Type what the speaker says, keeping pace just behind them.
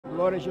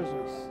Glória a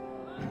Jesus.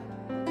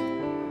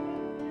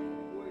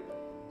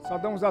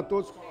 Saudamos a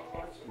todos.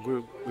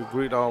 We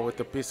greet all with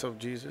the peace of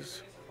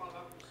Jesus.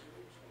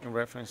 In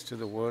reference to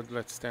the word,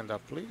 let's stand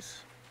up,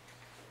 please.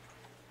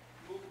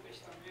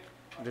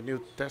 The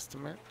New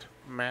Testament,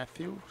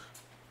 Matthew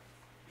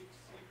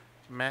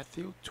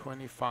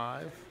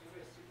 25.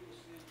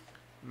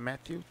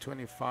 Matthew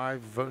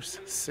 25, verse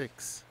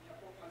 6.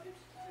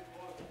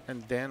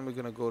 And then we're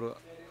going to go to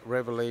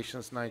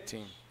Revelations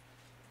 19.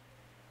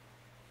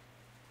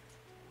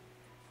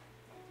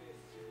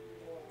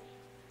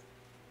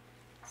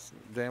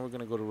 Then we're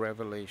going to go to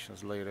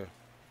Revelations later.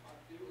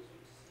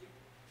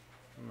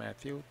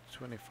 Matthew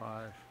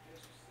 25,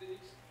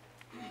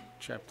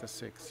 chapter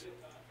 6.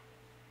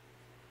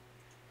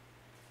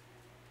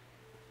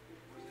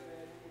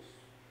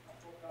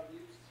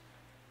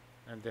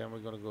 And then we're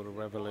going to go to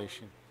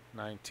Revelation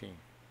 19,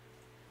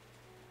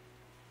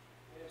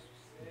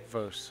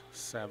 verse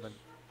 7,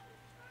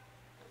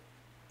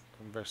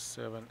 and verse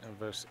 7 and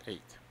verse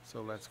 8.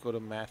 So let's go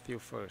to Matthew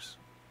first.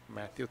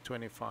 Matthew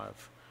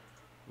 25,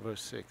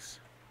 verse 6.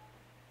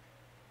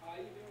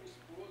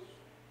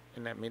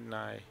 And at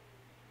midnight,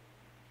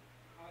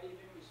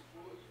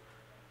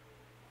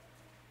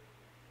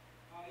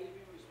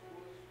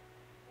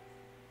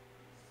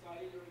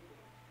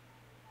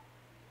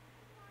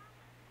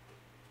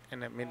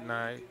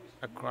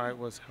 a cry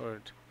was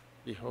heard,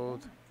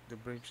 "Behold, the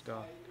bridge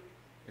dog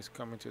is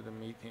coming to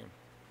meet him."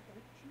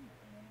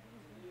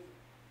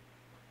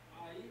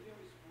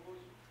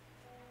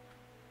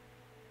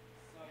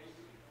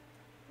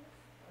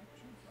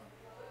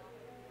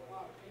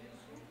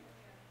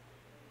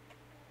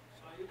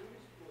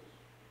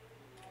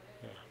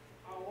 Yeah.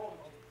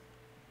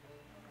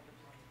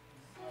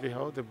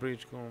 Behold, the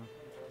bridge groom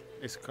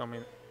is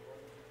coming.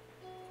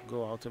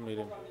 Go out to meet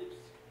him.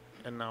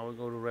 And now we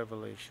go to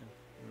Revelation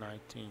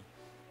 19,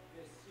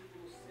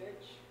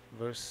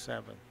 verse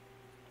 7.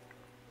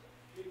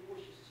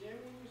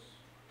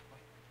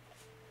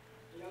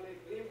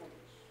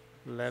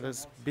 Let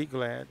us be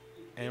glad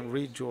and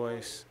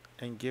rejoice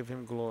and give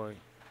him glory,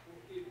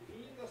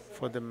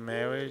 for the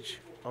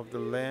marriage of the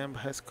Lamb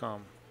has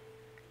come,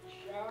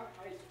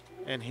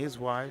 and his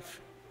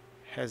wife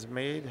has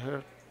made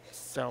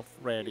herself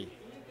ready.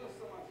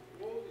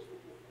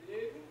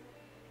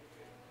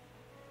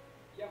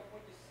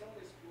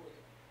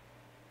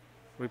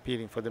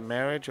 Repeating, for the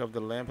marriage of the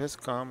Lamb has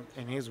come,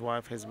 and his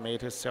wife has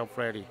made herself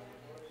ready.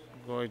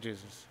 Glory to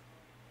Jesus.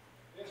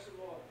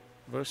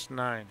 Verse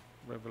 9,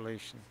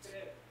 Revelation.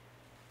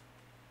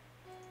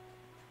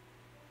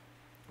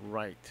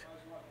 Right.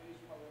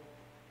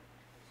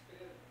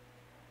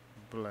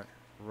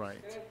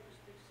 Right.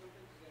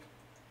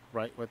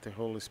 Right what the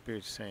Holy Spirit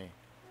is saying.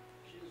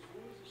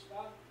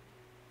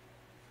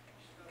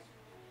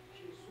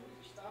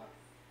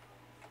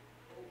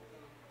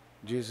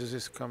 Jesus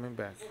is coming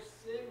back.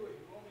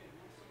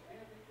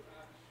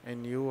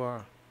 And you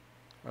are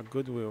a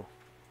goodwill.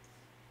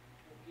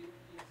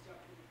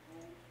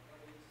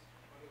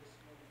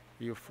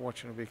 You're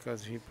fortunate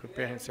because he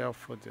prepared himself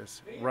for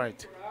this.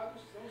 Right.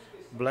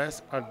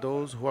 Blessed are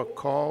those who are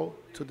called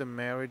to the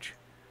marriage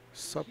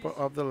supper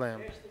of the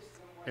Lamb.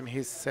 And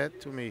he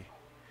said to me,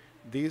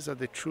 these are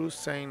the true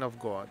saying of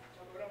God.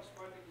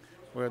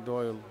 We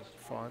adore you,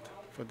 Father,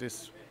 for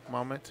this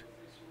moment,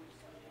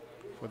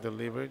 for the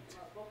liberty,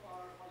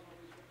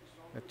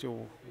 that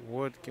your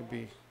word can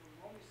be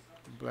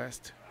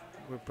blessed.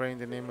 We pray in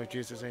the name of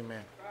Jesus,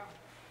 amen.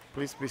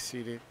 Please be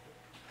seated.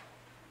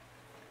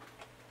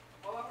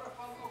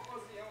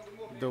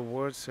 The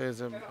word says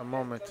a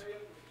moment.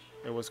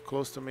 It was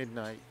close to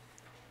midnight.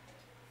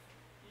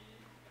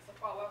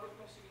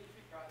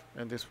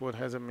 And this word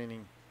has a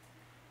meaning.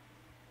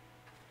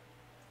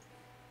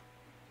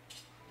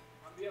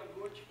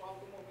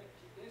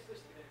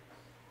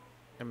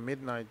 And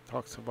midnight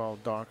talks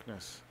about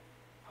darkness.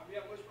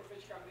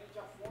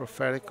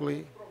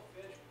 Prophetically,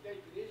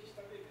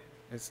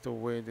 it's the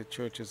way the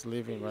church is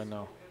living right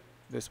now.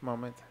 This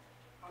moment,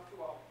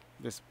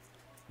 this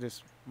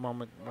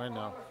moment right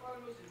now.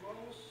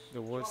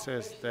 The word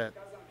says that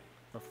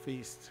a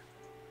feast,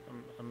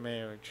 a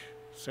marriage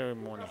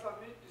ceremony,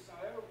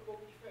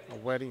 a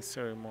wedding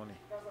ceremony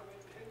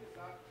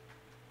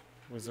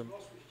was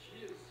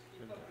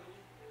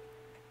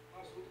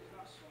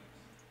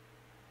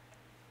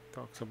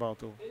talks about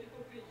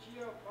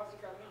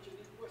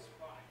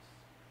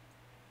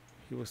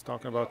he was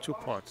talking about two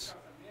parts.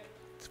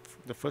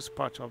 The first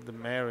part of the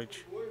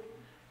marriage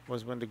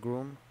was when the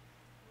groom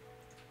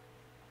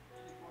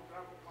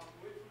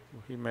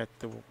he met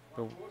the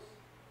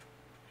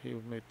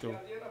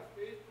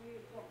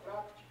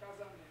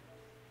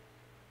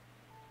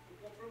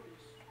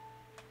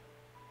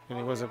and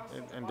it was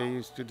and they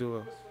used to do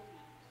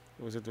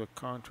a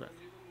contract.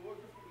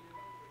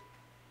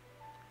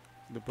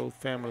 The both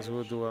families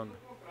will do a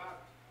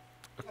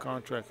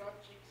contract,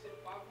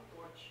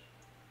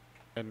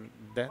 and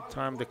that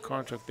time the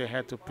contract they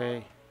had to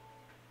pay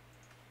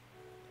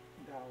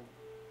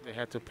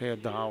a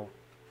dow.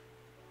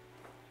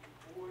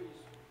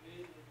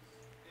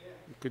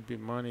 It could be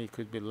money, it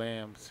could be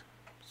lambs,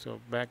 So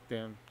back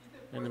then,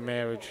 E in the depois daquele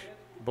marriage, momento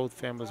que both o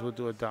families contrato would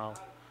do foi a vow,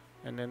 assinado,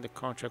 and then the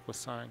contract was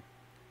signed. o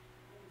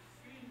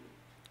filho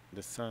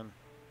The son,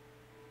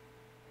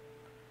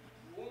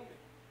 do homem,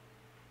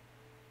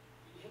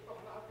 ele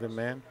retornava para the sua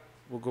man, casa.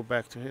 would go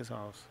back to his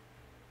house,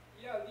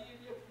 E ali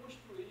ele ia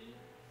construir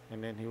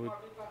and then uma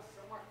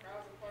habitação, uma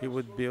casa he para a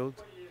would sua build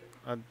companheira,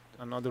 a,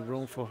 another para a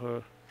room sua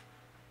noiva.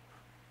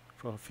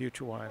 for her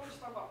future E quando wife.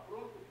 estava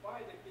pronto, o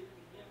pai daquele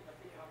menino,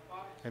 daquele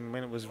rapaz, And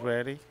when it was jovem,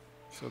 ready,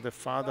 so the ele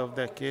father dava of a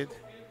that ordem ao kid seu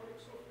filho para que o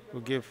seu filho would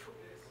agora give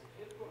pudesse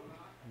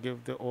retornar,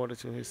 give the order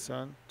to his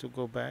son to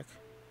go back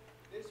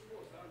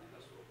desposar ali da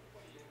sua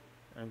companheira,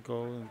 and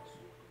go daquela sua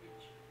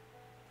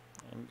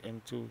prometida. and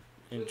to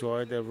enjoy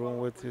Jesus the ele room fala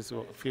uma with coisa his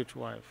interessante. future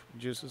wife.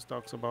 Jesus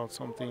talks about Eu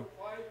vou para something o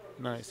Pai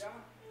nice.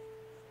 providenciar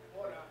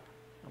morar.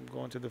 I'm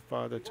going to the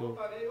Father E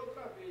voltarei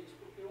outra vez,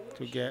 porque to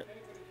onde get estiver quero que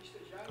a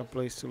estejares,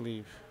 place to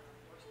live.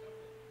 vós também.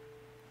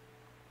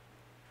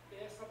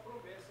 É essa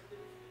promessa que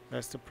ele fez.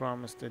 That's the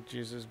promise that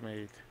Jesus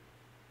made.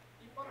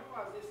 E para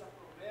fazer essa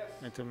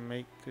promessa, And to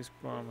make this foi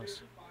promise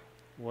feito um pacto,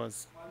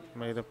 was uma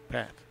made a aliança.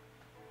 pact.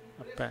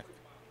 Um A preço pact. foi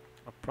pago.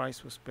 A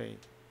price was paid.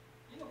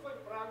 E não foi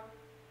pago,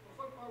 não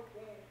foi pago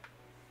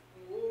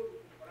com ouro,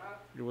 com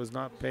prata, It was com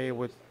not os paid bens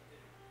desta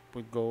terra.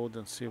 with gold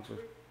and Mas silver.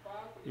 foi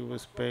pago It com a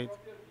was sua paid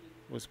própria vida,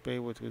 was paid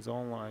with his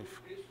own pelo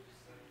life, preço de sangue.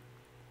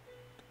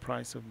 the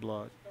price of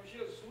blood. Então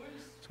Jesus,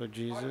 So para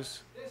Jesus,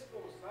 se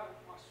desposar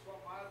com a sua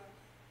amada,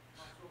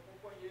 com a sua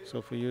companheira,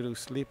 so for you to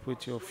sleep com a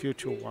with your sua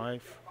future igreja,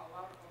 wife, porque a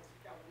palavra fala assim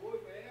que a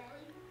noiva é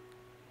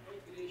a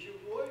igreja, e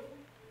o noivo,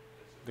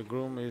 the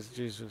groom is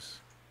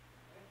Jesus.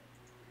 né?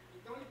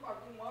 Então ele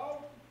pagou um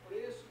alto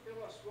preço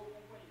pela sua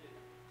companheira.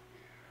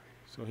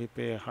 So he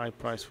paid a high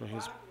price Você paga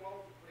um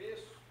alto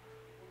preço,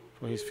 quando o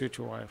for his preço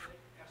future wife.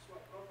 é a sua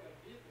própria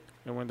vida,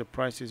 And when the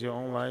price is your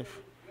own mostra life,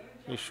 o grande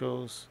it amor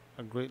shows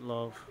a great que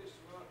love. uma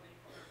pessoa tem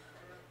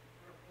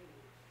para com Deus.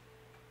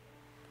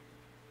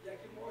 E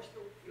aqui mostra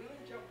o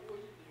grande amor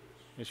de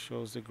Deus It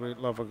shows the great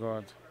love of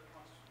God para com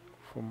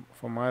a sua.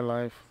 for my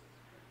life,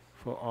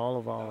 for all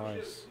of our Então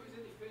lives. Jesus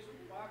ele fez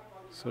um pacto,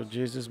 uma So aliança,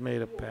 Jesus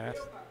made a morreu path.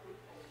 na cruz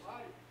do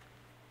Calvário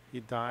He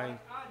died para on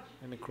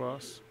the adquirir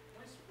cross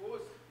uma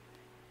esposa,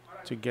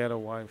 para to get a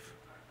wife.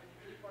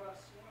 adquirir para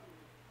si uma noiva.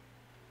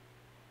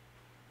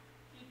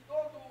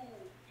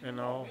 E And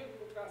no all- momento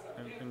do And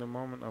casamento, in the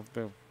moment of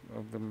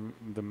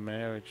the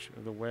marriage,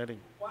 of the wedding,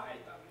 o pai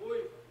da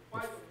noiva, o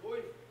pai do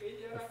noivo, ele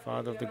the era,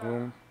 father of the ele era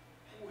groom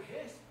o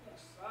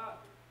responsável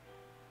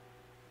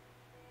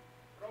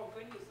para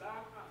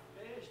organizar a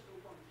festa,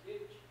 o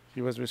banquete.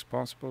 he was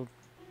responsible. E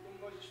como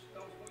nós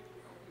estudamos muito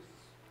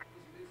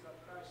alguns meses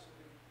atrás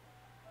sobre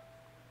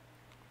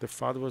The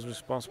father was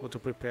responsible to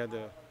prepare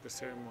the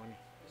ceremony.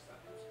 nós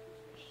sabemos que os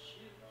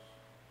vestidos,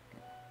 que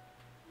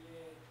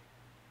é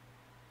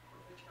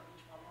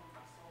profeticamente falando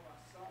da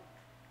salvação,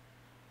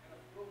 era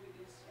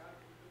providenciado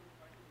pelo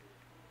pai do noivo.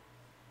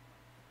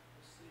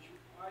 Ou seja, o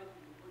pai do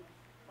noivo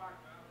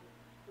pagava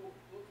por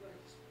todas as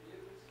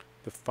despesas,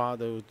 The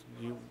father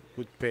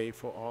would pay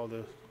for all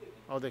the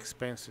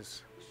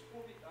expenses, os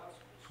convidados,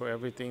 for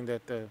everything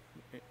that the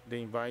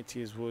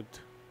invitees would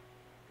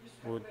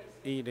isso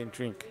eat and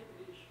drink. representa a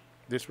igreja.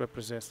 This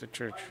represents the O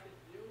church. Pai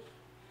de Deus,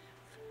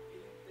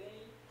 ele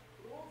tem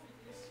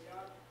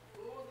providenciado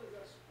todas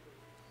as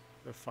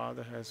coisas. The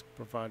father has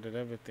provided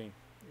everything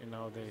in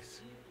our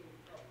days.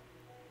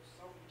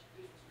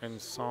 And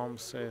Psalm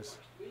says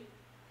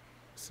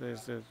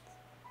that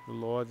the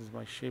Lord is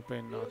my shepherd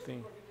and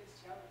nothing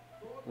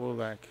will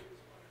lack.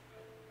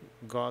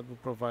 God will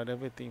provide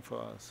everything for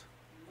us.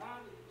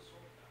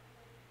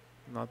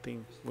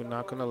 Nothing, we're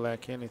not going to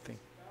lack anything.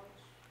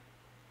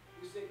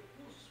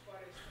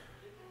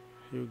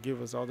 He will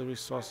give us all the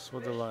resources for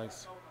the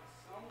lives,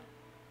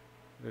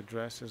 the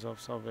dresses of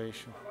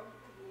salvation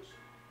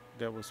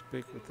that will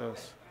speak with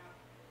us,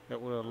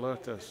 that will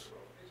alert us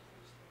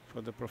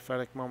for the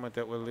prophetic moment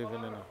that we're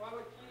living in.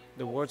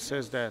 The word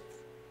says that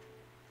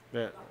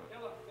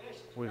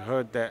we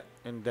heard that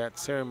in that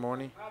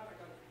ceremony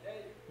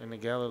in the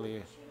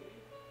Galilee,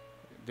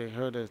 they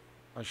heard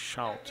a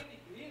shout,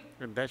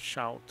 and that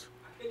shout,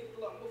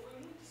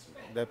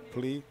 that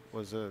plea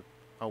was a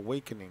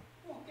awakening.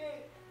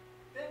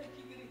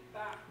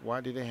 Why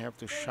did they have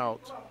to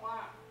shout,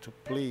 to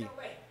plead?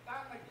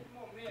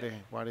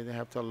 Why did they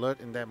have to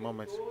alert in that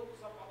moment?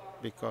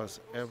 Because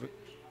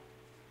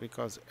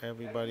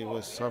everybody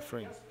was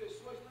suffering.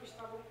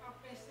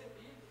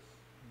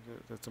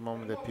 That's the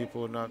moment that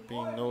people were not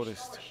being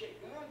noticed,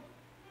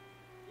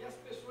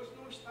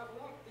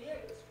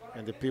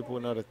 and the people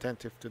were not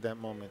attentive to that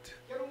moment.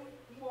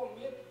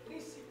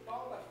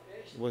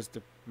 It was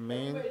the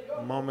main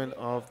moment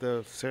of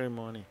the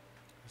ceremony.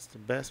 It's the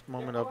best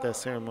moment of that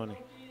ceremony.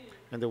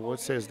 And the word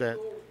says that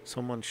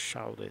someone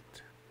shouted.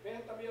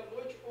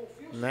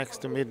 Next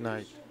to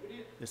midnight,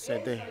 they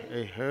said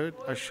they heard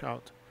a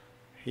shout.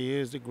 Here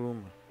is the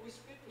groom.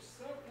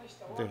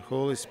 The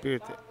Holy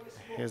Spirit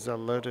has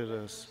alerted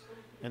us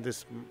in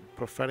this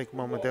prophetic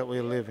moment that we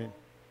live in.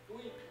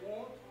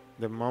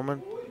 The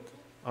moment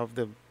of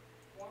the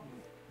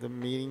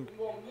meeting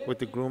with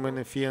the groom and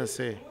the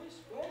fiancé.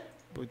 Jesus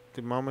But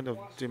the moment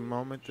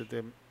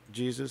that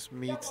Jesus e a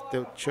meets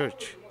the palavra fala, meus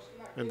church, irmãos,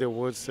 que and the naqueles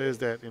word says dias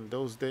that in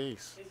those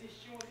days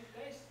existiam ali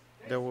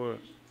there 10 were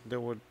virgens, there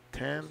were ou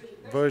 10 seja,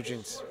 10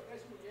 virgins, pessoas,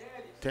 10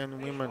 mulheres, 10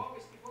 10 women,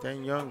 jovens que foram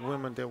 10 young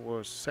women separadas. that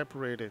were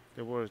separated,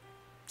 they were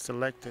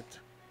selected.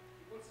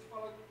 E quando se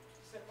fala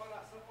de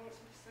separação,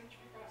 fala-se de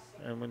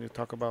santificação. And when you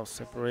talk about E a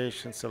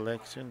separation,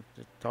 selection,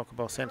 you talk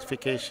about então eram 10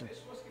 sanctification.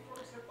 pessoas que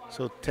foram separadas,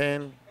 So foram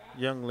 10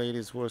 santificadas, young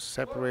ladies were foram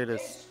separated,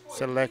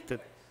 selected,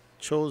 escolhidas,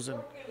 chosen.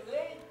 foram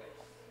eleitas,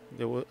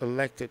 They were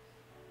elected.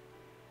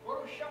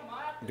 foram They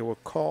chamadas, were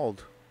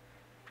called.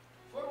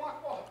 foram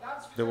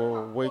acordados, They fizeram um were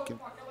acordo awakened.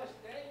 com aquelas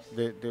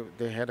 10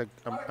 They had para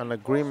que an todos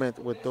agreement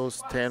with pudessem those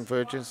 10 participar.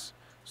 virgins,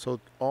 so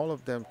all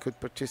of them could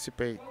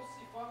participate. Quando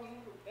se fala o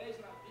número 10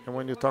 na And Bíblia,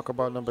 when you fala de talk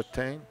about number todos.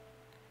 10,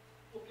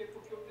 Por quê?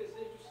 Porque o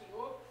desejo do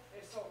Senhor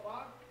é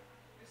salvar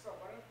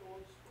a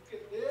todos. Porque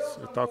Deus it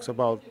amou talks o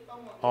mundo about de tal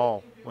maneira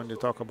all que enviou when you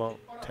seu talk Filho about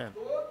único para 10.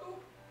 todo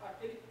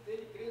aquele que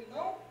dele crê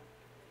não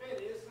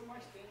pereça,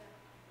 mas tenha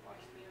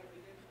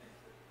vida eterna.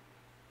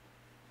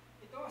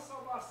 Então a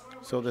salvação é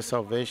um So the projeto para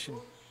salvation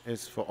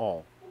todos. is for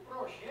all. O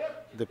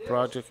projeto de The Deus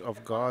project é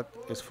of para God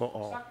todos. is for O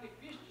all.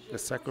 sacrifício de The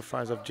Jesus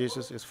sacrifice é of para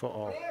Jesus todos. is for O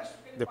all. preço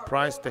que ele The pagou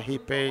price na that he cruz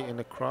do paid in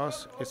the Calvário é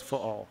cross para is for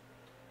todos. all.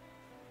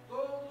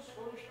 Todos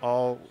foram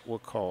All chamados. were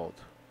called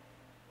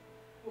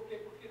Por quê?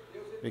 Porque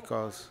Deus ele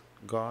because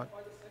não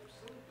faz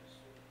acepção de pessoas.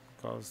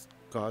 because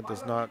God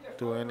does Mas a not Bíblia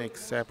do fala, any meus irmãos, que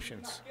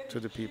exceptions to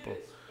naqueles the people.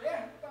 dias,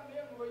 perto da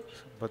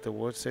meia-noite, But the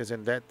word says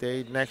in that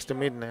day, next to existiam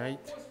midnight,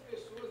 algumas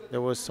pessoas ali there que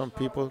were não some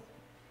estavam people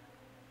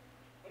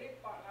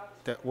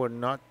preparadas that para were isso.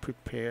 not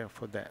prepared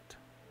for that.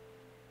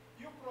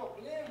 E o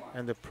problema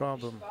And the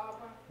problem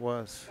estava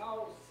was na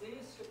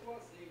ausência do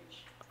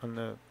azeite, on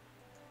the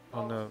na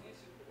on the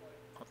ausência do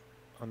óleo.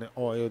 on the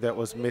oil that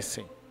was Azeite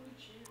missing, todo mundo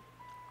tinha.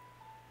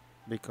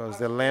 because As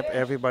the lamp 10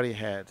 everybody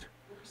had.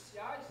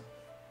 nupciais,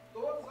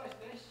 todas as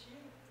 10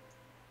 tinham.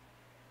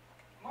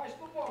 Mas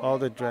no All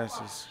the momento da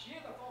dresses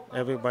partida, faltava o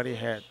everybody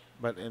azeite. had,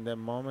 but in the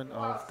moment O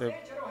of the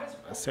azeite era o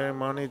responsável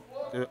ceremony, pelo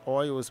fogo. the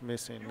oil was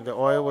missing. E o The oil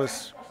fogo era was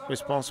responsável pela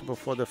responsible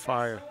for the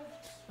fire,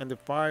 identificação. and the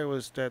fire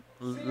was that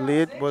Sem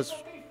lid azeite was não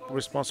tem fogo, sem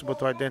responsible to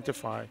fogo não tem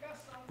identify.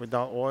 identificação.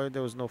 Without oil,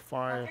 there was no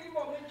fire, Naquele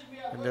momento de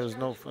and there meia-noite, was que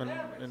era no de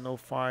trevas, and no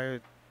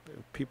fire.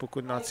 People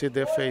could not as see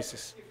their noivas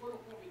faces. que foram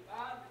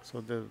convidadas,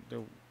 So the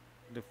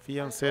as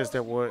fiancés noivas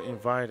that que were foram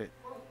invited,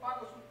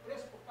 pagas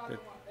preço por cada that,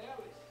 uma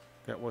delas,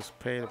 that was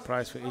paid a elas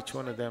price for precisavam each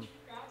one ser of them,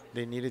 identificadas.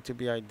 they needed to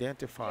be E a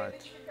identified.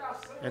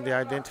 identificação And era the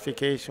através do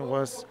identification fogo,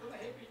 was voltando a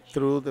repetir.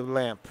 through the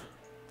lamp.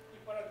 E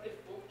para ter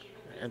fogo tinha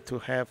que ter. And to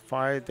have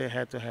fire, they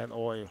had to have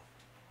oil.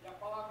 E a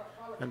palavra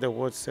fala que And the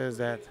word says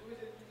that, Jesus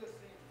ele diz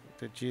assim,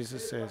 that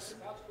Jesus says,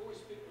 batizados com o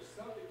Espírito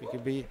Santo e we com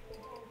can be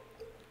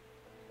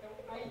Então,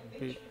 a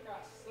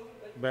identificação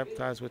da igreja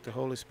baptized with the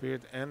Holy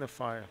Spirit and the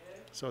fire.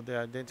 So the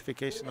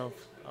identification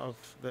of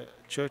the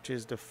church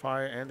is the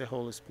fire and the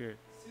Holy Spirit.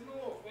 se não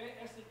houver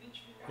essa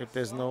identificação, If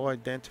there's no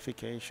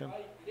identification, a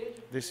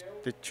igreja this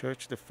fiel the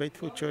church, the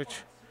faithful não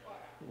church,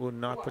 participará. will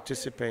not Ou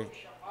aqueles que participate.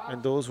 foram chamados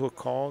And those who are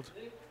called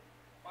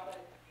para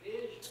a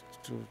igreja,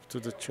 to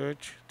the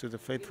church, to the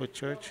faithful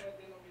church, não é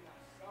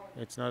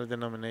denominação, it's not a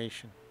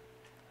denomination.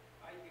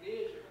 a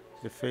igreja,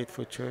 quando você The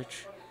faithful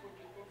church, fala, foi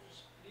de todos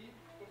os tribos,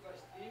 todas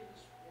as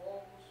tribos,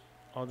 povos,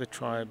 all the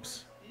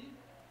tribes, e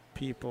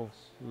people,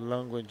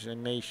 language,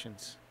 and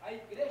nations. a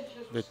igreja de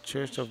Jesus The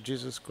church Cristo, of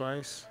Jesus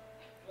Christ,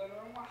 ela não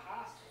é uma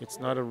raça, it's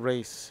not a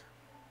race.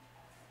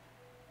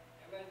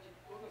 ela é de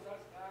todas as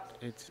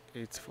raças,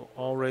 It's for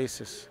all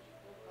races, de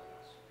todas as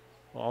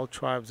nações. for all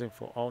tribes, and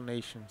for all E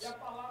nations. a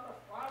palavra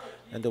fala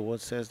que And the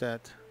word says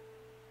that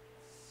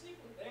 5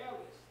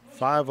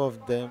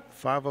 delas não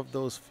five of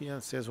those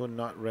fiancés were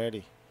not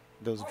ready,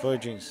 those Mas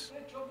virgins.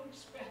 naquele instante houve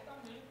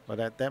despertamento. But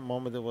at that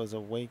moment there was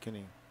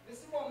awakening.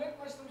 Nesse momento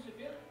nós estamos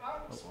vivendo, há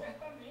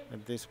despertamento.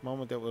 At this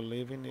moment that we're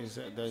living is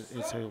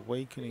it's an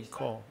awakening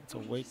call. It's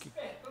Nos awakening.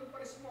 despertando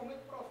para esse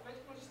momento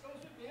profético que nós estamos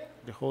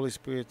vivendo. The Holy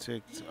Spirit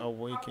is A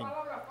awakening.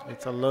 palavra fala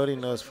It's que alerting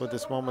aquelas us for pessoas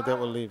this se moment that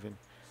we're levantaram, living.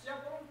 se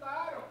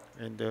aprontaram.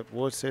 And the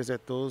word says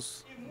that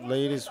those E muitos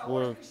ladies nessa hora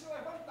were têm se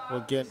levantado, were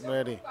têm getting se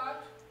ready.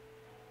 aprontado,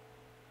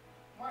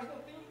 mas não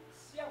têm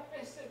se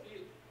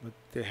apercebido But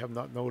they have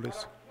not para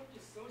noticed a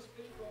condição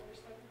espiritual que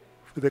está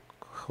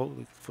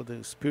vivendo. for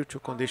the spiritual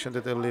condition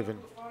that they're living.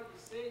 Quando fala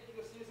de ser, diz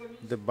assim,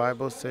 examine-se The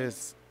Bible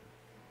says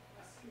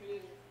a si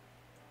mesmo.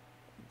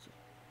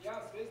 E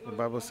às vezes the nós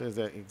Bible não says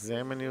that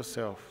examine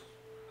yourself.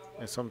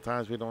 And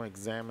sometimes we don't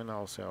examine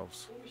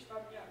ourselves. como está a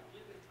minha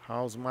vida.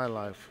 How's my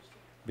life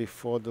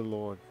before the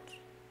Lord?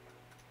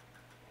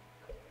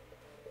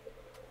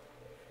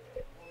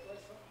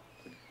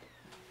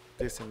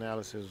 This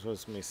analysis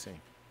was missing.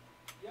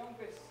 E há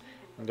versículo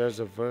And there's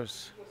a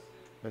verse que diz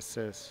assim, that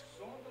says,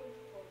 sonda-me,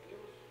 ó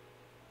Deus,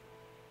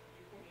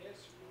 e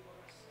conhece o meu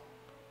coração.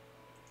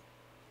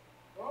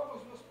 Prova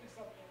os meus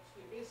pensamentos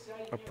e vê se há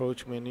em mim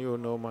approach me and you will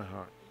know my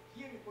heart. e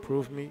guia-me por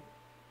Prove um me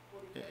por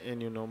um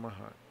and you know my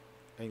heart.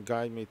 And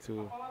guide me A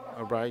to palavra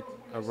a fala right que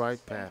as a mulheres right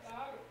se path.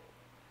 despertaram.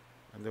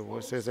 And The word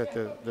foram says that the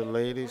despertando dentro. Nós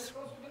ladies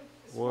estamos vivendo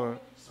esse were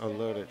momento de despertar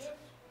alerted. dentro.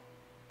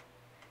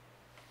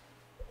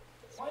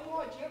 Mas não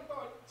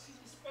adianta se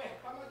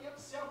despertar, não adianta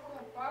se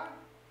aprontar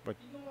But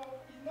e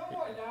não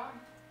olhar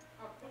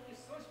a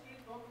condição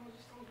espiritual que nós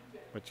estamos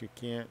vivendo. but you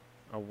can't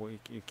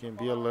awake. You A can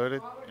be palavra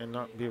alerted fala and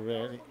not que be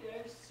aquelas ready.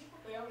 mulheres, 5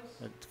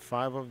 delas, And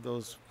 5 of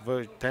those não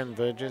 10 tinham óleo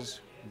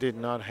virgins de did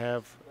not reserva.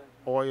 have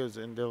oils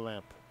in their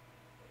lamp.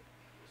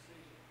 Ou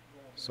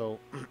seja, So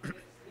a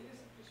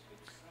presença do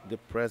Espírito the Santo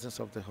presence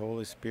of the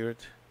Holy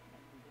Spirit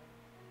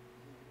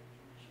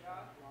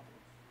já estava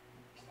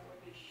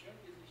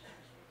deixando de existir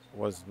nas suas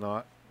was vidas.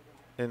 not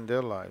in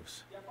their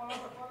lives. E a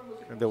palavra fala,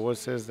 meus And the irmãos, word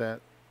que says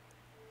that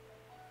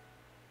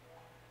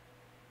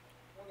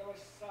quando elas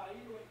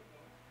saíram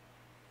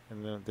então,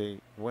 and then they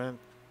went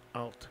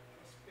out.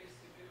 elas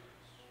perceberam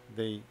isso.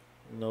 They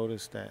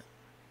noticed that.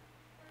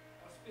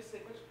 Elas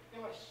perceberam que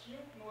elas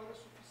tinham que não era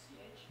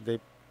suficiente They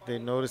para they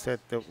entrar noticed na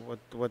that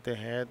what they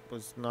had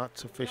was not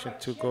sufficient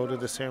to go to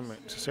the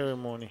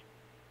ceremony.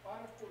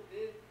 para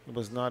poder It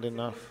was not ser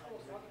enough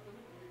desposada pelo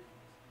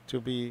noivo.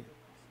 to be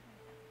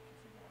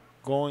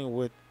going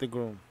with the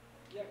groom.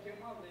 E aqui é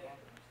um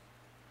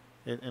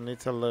alerta. And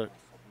it's alert.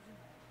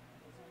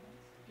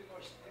 O que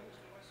nós temos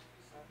não é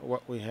suficiente.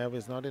 What we have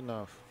is not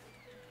enough.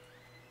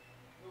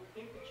 Meu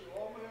tempo de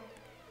obra não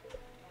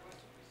é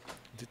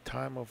suficiente. The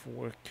time of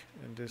work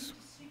in this,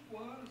 25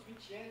 anos,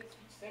 20 anos,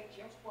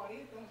 27 anos,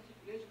 40 anos de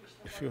igreja que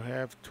está if you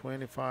have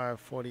 25,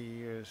 40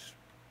 years,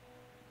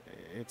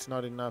 it's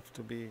not enough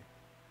to be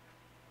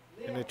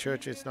in the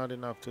church. It's not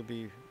enough to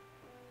be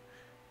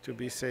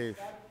saved.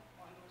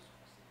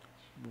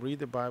 Read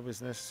the Bible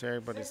is necessary,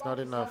 but it's not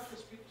enough.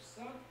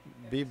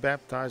 Be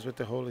baptized with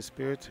the Holy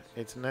Spirit.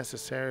 It's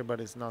necessary,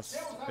 but it's not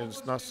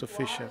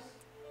sufficient.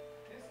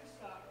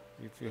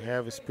 If you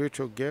have a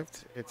spiritual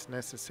gift, it's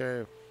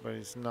necessary, but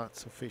it's not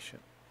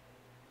sufficient.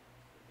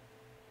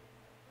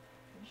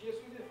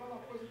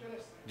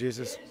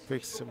 Jesus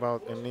speaks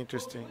about an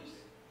interesting.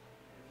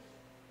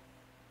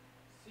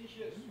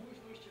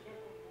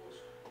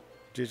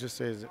 Jesus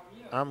says,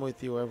 I'm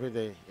with you every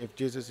day. If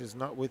Jesus is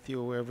not with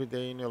you every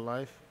day in your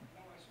life,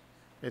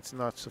 it's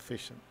not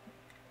sufficient.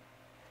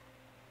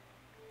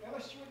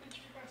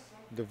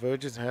 The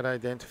virgins had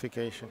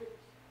identification.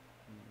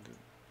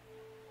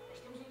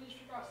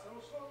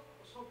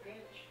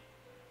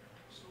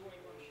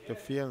 The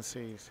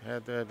fiancés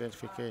had the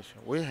identification.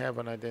 We have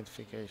an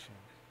identification.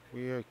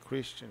 We are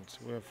Christians.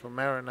 We're from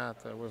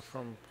Maranatha. We're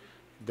from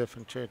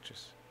different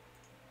churches.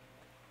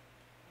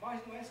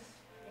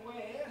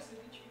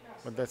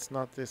 But that's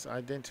not this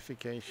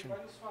identification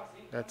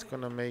that's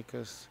going to make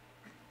us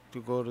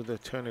to go to the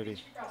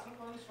eternity.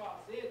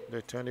 The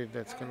eternity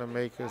that's going to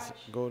make us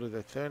go to the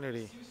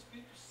eternity.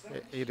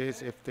 It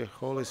is if the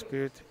Holy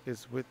Spirit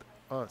is with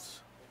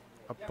us,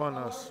 upon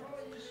us.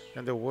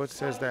 And the word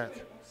says that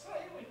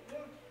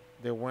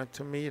they went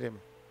to meet him.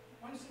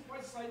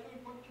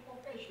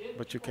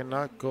 But you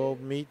cannot go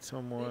meet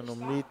someone or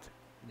meet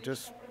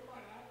just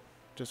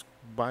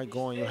by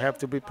going. You have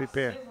to be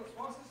prepared.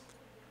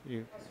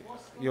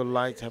 Your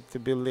lights have to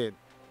be lit.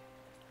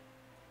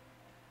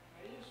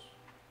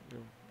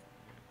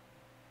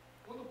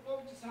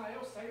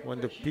 When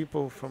the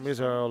people from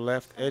Israel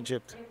left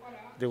Egypt,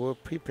 they were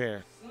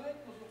prepared.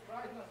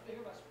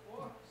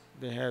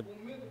 They had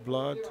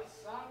blood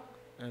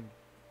and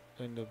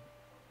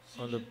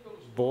on the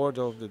board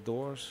of the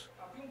doors.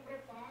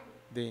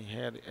 They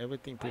had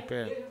everything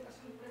prepared.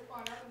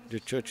 The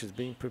church is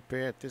being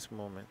prepared at this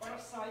moment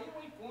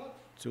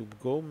to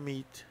go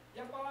meet.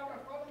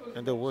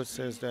 And the word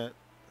says that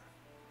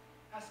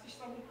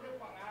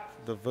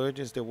the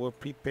virgins that were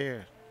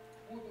prepared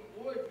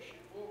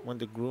when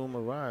the groom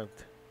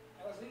arrived,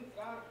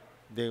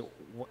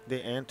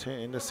 they enter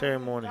in the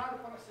ceremony.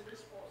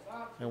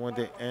 And when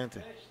they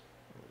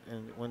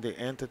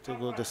enter to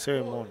go to the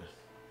ceremony,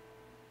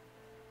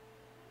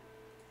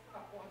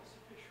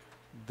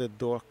 the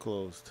door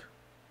closed.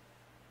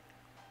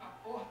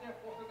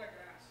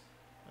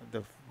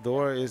 The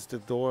door is the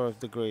door of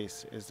the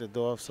grace, is the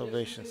door of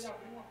salvation.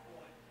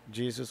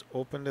 Jesus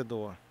opened the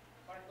door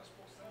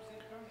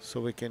so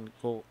we can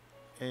go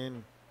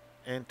in,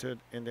 enter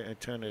in the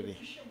eternity.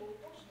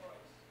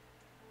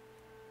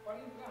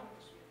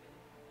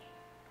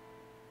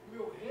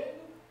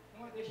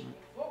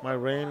 My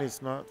reign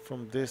is not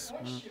from this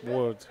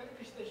world.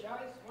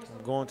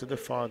 I'm going to the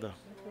Father.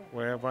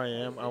 Wherever I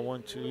am, I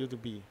want you to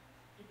be.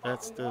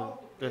 That's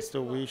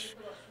the wish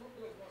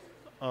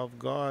of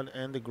God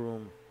and the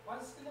groom.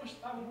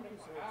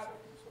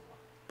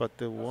 But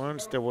the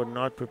ones that were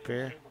not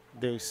prepared,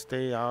 they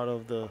stay out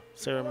of the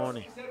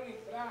ceremony.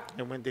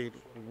 And when they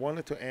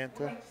wanted to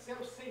enter,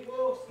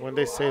 when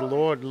they say,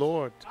 Lord,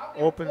 Lord,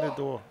 open the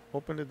door,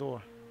 open the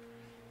door.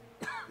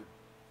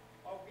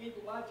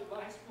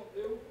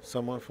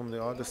 Someone from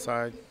the other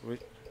side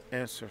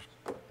answered.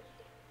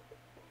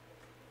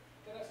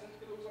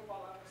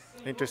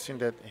 Interesting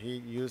that he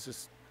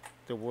uses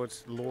the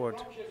words Lord,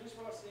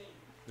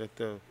 that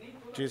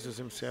Jesus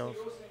himself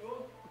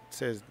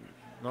says,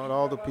 Not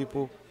all the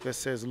people that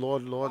says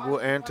Lord, Lord will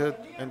enter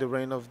in the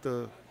reign of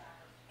the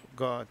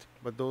God,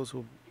 but E quando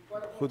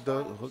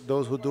é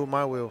those who do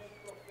my no will.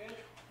 momento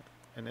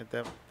profético, And at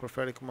that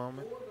prophetic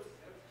moment, todas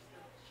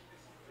elas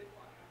estivessem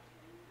preparadas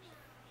no meio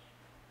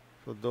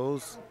dos so A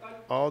those vontade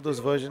de all those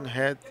Deus virgins foi que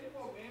had naquele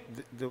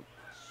momento the,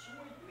 a sua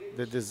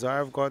the igreja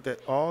desire of God that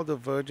all the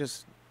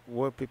virgins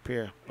were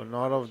prepared, but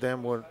not all of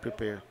them were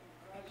prepared.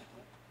 para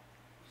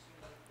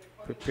encontrar o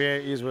Senhor. Prepare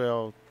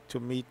Israel to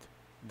meet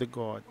the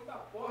God. Quando a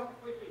porta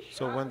foi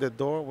So when fechada, the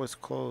door was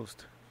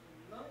closed,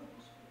 não vos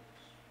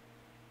conheço.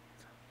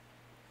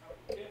 Sabe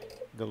por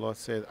quê? the Lord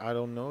said, I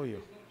don't know you,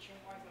 Eles não tinham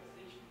mais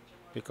azeite, não tinham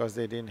mais because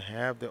they didn't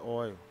have the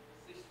oil,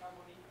 Eles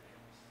estavam em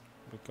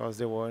trevas. because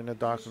they were in the Na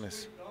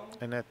darkness. escuridão,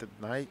 And at the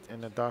night,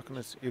 in the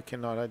darkness, you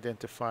cannot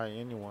identify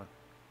anyone.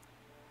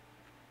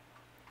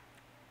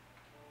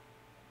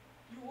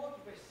 e o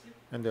outro versículo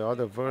And the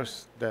other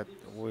verse that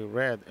we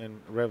read in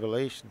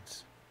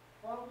Revelations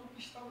fala do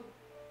que estava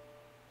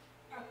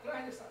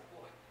atrás dessa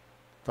porta.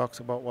 talks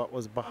about what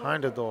was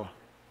behind the door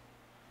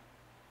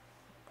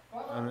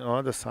on the Fala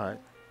other side.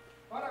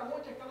 para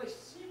onde aquelas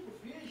 5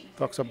 virgens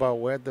Talks aqui, about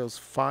where those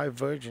 5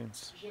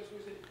 virgins, que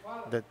Jesus ele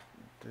fala, that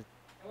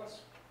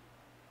elas,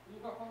 o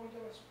lugar para onde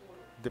elas foram.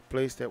 the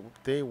place that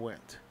they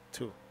went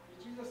to,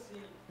 E diz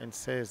assim, and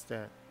says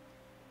that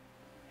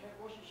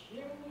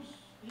regozijemo-nos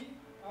e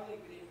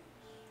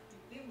alegremos-nos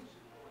e demos de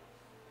glória.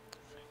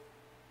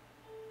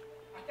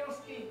 Aquelas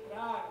que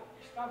entraram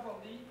estavam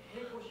ali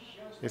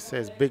regozijando. it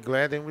says, be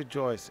glad and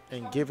rejoice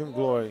and give him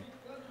glory.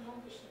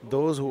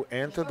 Those who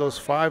entered, those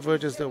 5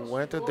 virgins that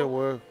went, they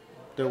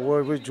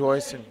were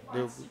rejoicing.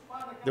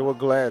 They were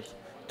glad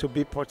to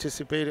be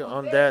participating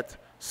on that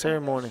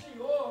ceremony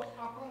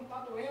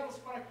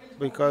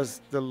because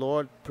the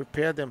Lord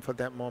prepared them for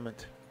that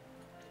moment.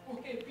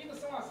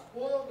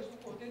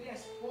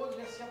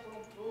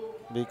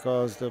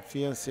 Because the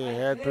fiancé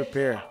had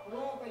prepared.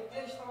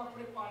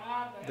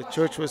 The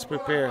church was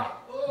prepared.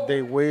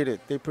 They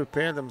waited. They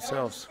prepared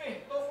themselves.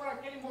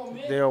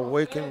 They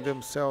awakened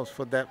themselves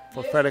for that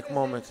prophetic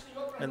moment.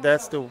 And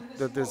that's the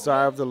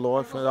desire of the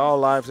Lord for our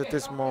lives at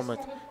this moment.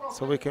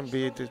 So we can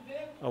be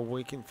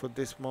awakened for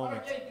this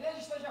moment.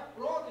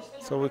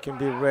 So we can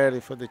be ready,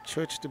 for the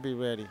church to be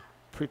ready,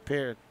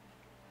 prepared.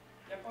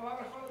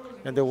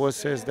 And the word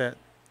says that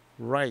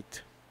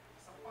right.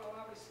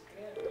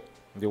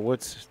 The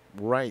word's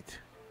right.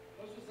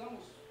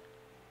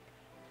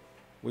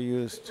 We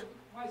used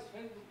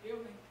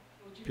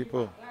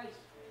people.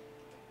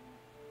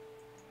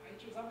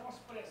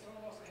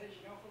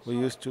 We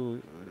used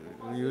to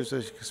use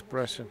this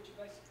expression.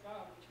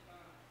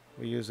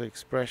 We use the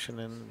expression,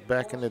 and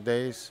back in the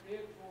days,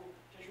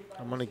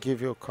 I'm gonna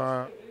give you a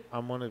car.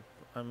 I'm gonna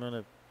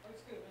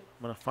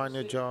find you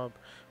a job.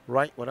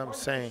 Write what I'm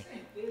saying.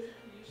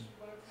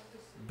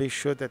 Be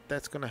sure that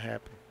that's gonna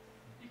happen.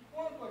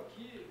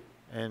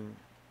 And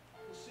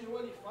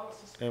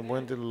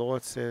when the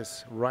Lord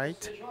says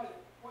write,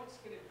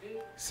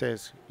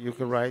 says you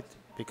can write,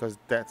 because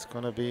that's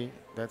gonna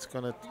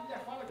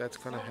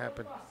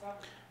happen.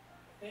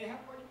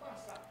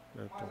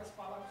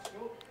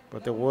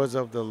 But the words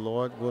of the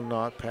Lord will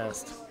not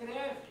pass.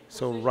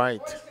 So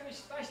write.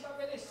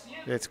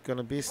 It's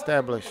gonna be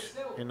established.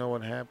 You know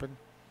what happened?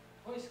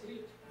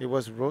 It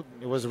was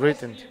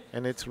written,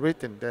 and it's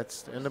written.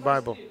 That's in the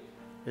Bible.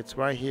 It's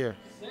right here.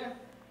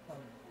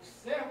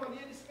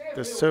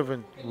 The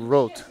servant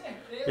wrote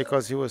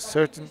because he was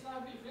certain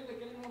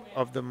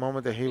of the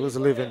moment that he was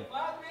living.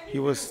 He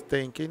was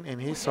thinking,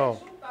 and he saw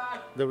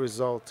the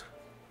result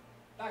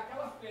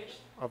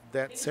of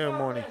that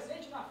ceremony.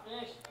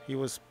 He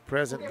was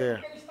present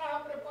there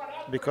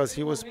because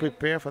he was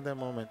prepared for that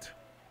moment.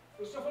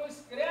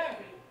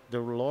 The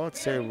Lord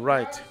said,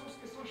 right,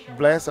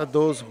 blessed are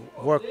those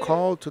who are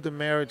called to the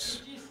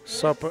marriage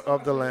supper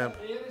of the Lamb.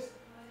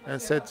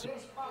 And said,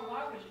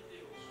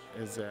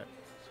 is that?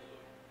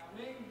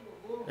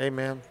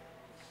 Amen.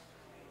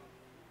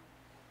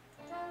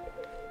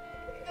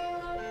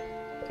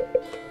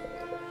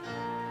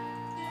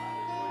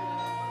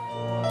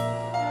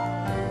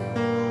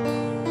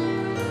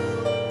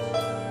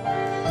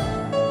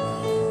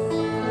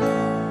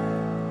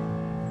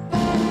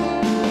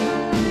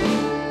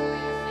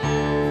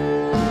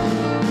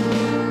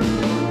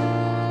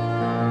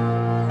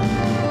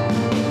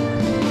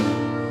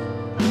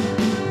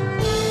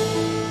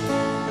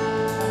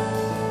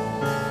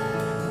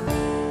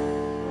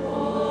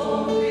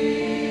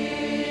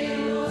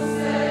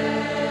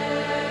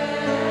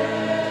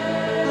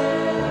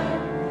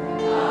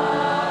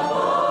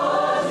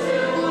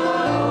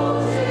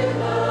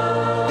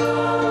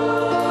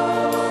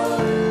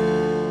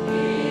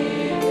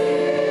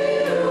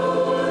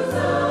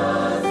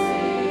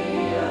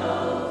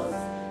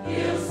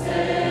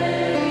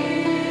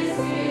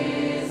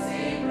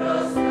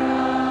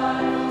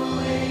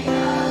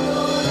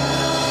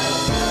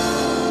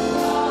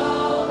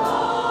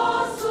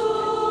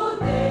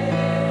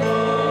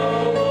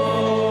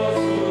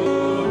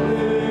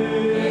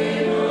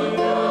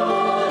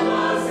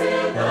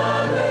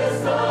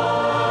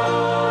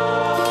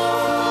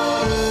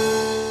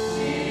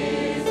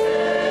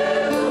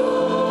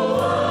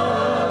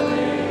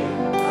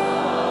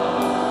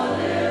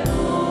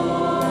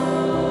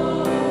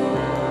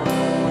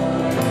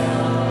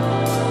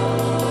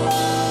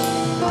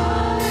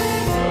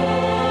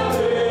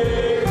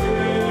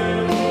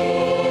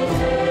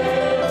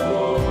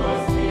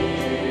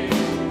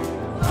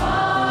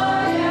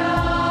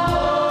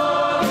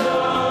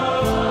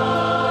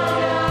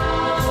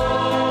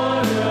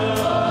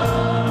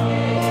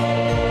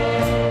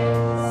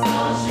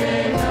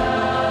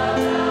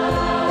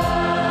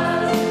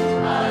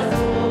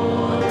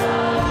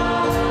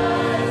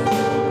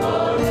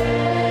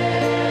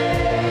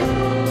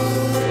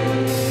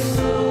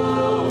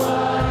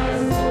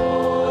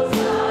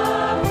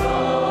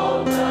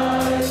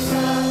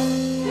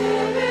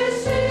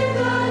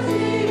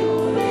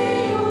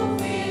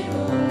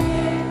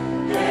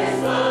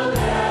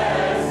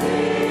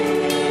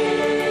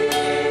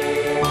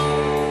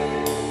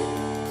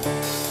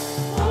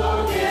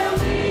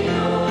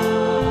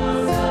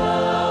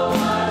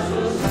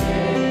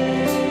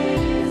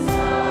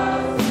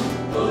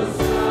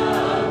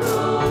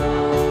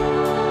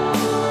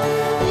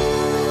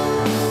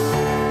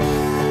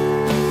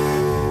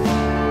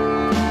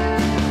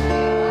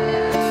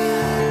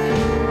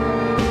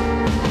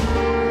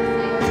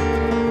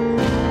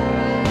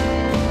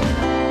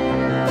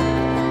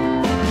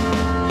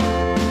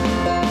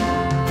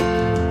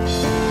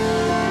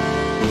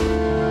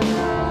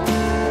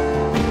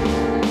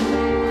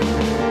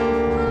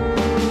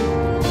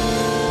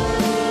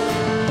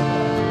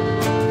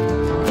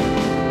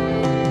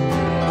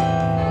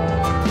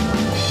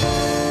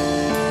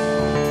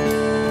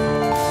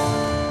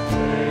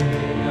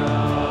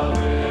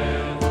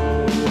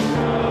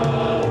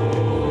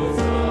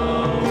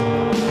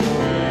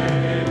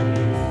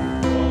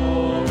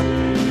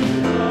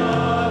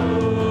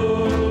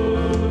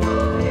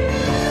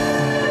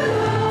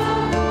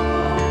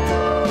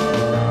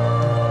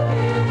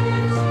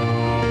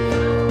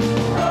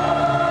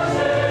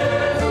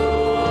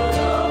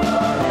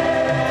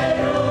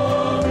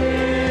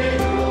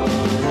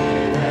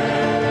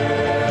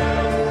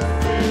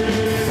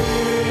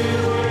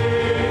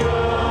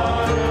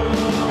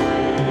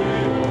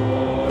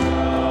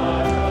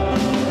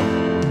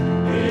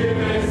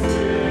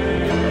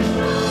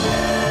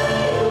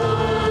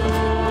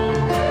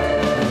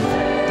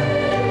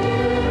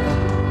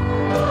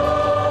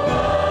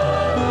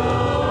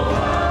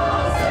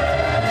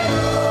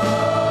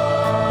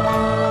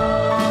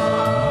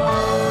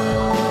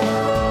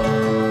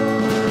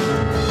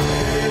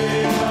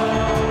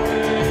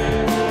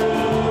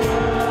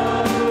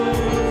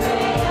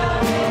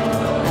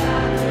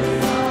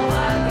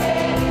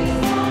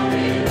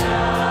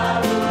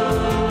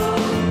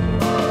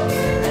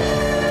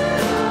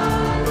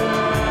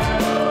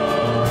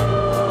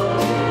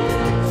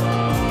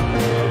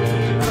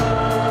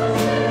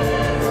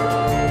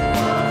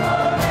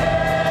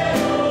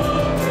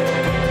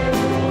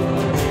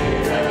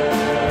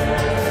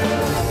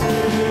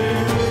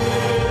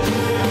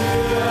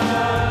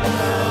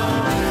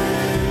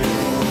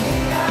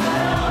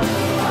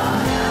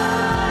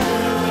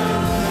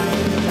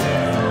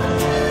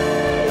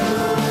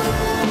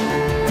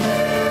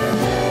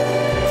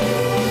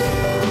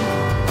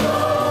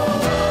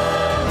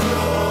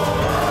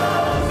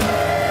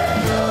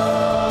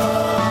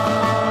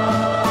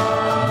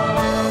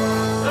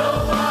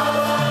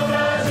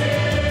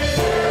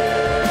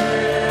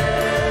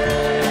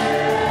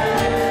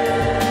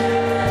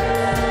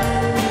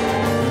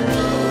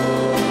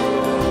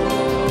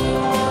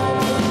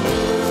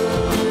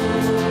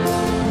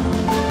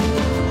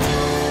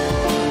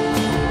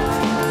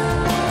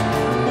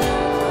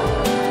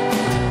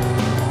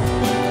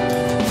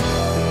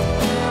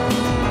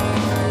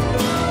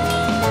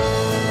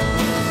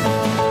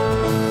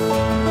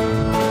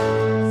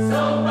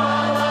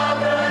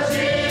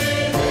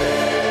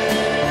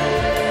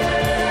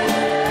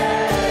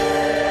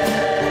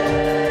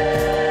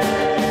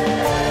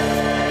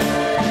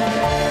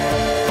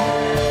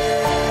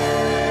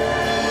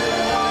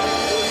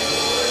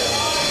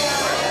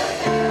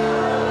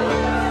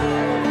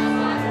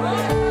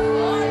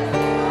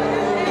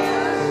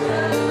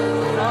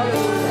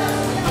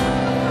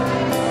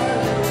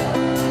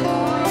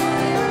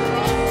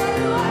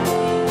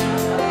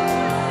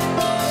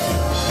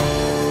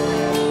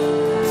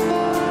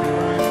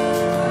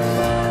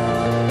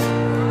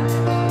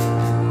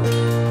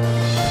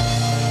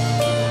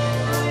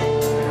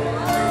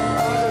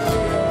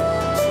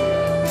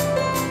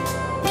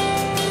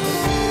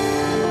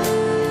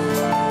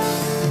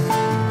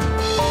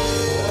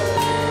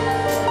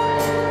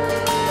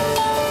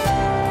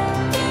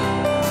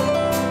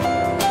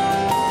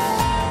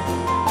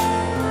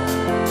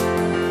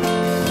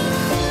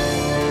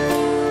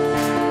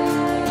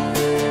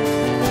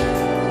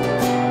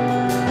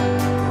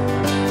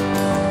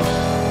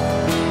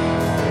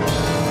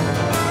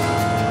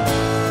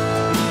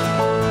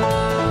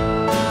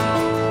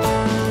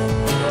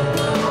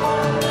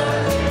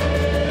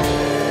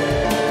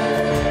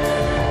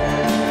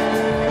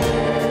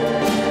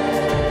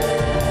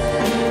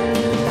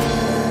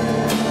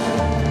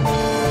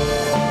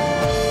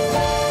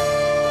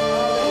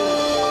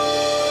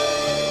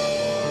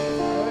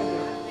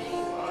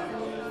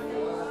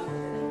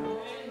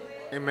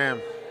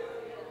 Amen.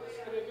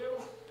 Escreveu?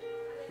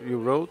 You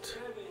wrote,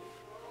 Escreve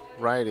aí.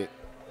 write it.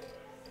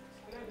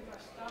 Escreve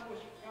nas tábuas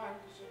de carne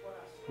do seu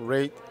coração.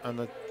 Rate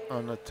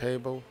on the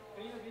table.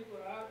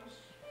 Bem-aventurados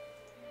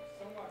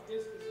são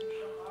aqueles que são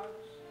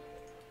chamados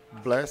à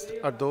Blessed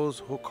ceia are da those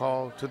who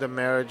call to the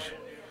marriage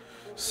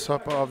Você está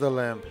supper aqui of the porque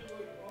Lamb. foi teu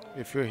irmão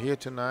If you're here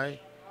tonight,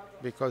 chamado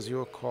à because ceia.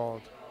 you are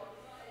called,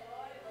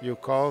 you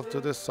called to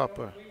Você the é um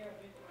supper.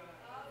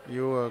 bem-aventurado.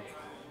 You are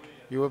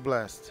you are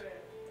blessed. Escreve,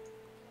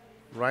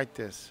 Write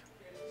this,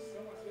 porque essas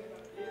são as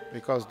verdadeiras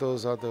because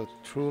those are palavras.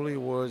 the truly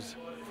words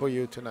for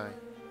you tonight.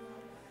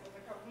 Nós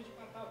acabamos de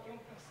cantar aqui uma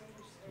canção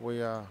do céu.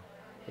 We are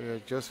we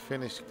are just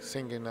finished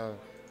singing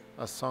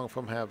a song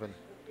from heaven,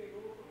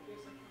 Operou porque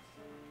essa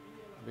canção aqui,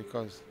 ela veio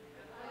because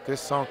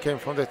this song came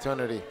from the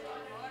eternity.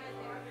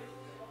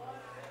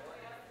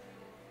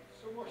 o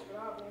Senhor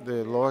mostrava uma The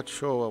mulher, Lord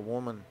showed a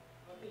woman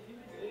ela tem vindo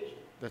à igreja,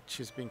 that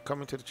she's been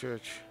coming to the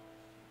church.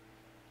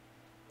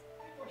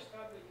 tem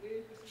gostado da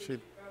igreja, tem se She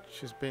identificado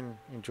she's been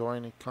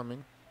enjoying it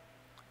coming.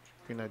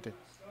 Been com a ide-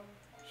 canção,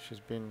 she's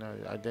been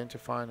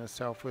identifying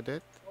herself with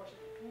it. gosta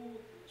do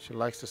culto, She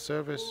likes the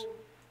service,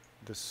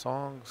 the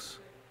songs,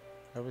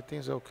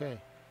 everything's okay.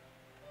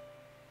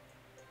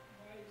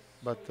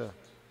 mas But só uh,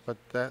 isso. but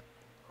that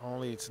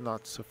only is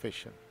not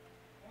sufficient.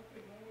 Ontem,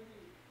 irmão,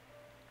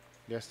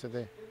 ele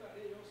Yesterday, eu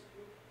darei ao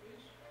Senhor por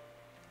isso,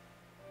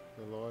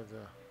 eu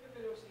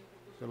darei ao Senhor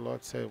por the tudo.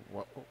 Lord said,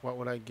 what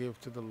would I give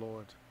to the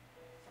Lord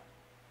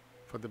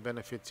for the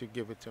benefits you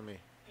give it to me?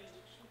 É isso que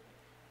o Senhor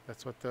tem.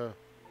 That's what Eu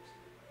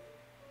recebi para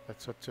ele.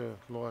 that's what the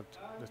Lord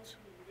Dá-me that's do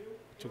meu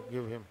what you Deus.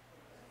 give him.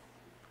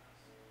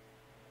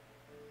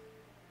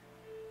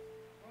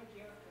 Não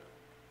adianta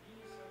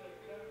ir, se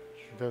alegrar,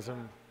 It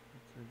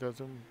chorar.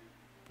 doesn't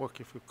work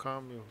if you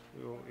come,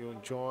 you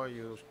enjoy,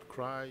 you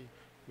cry,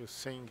 you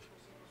sing, Se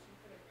você não se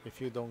entregar,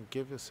 if you don't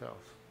give yourself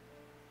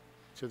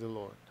to the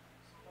Lord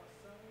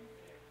salvação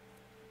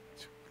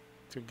entrega.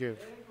 to give.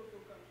 Entrega o teu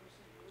caminho ao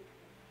Senhor,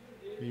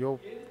 confia nele. You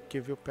Ele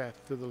give your path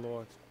to the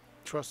Lord.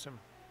 Trust him.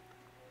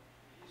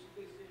 isso o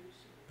desejo do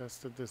Senhor. That's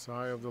the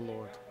desire of the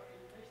Lord, Entregar para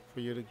ele nesta for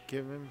you to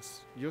give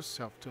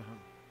yourself to him,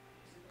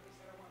 você também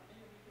será uma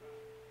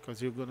bem-aventurada.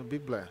 because you're going to be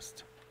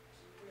blessed. Você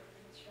não foi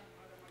apenas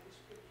chamada, mas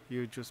escolhida.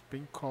 You're just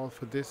being called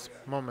for this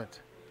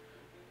moment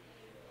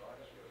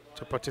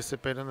to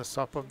participate in the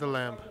supper of the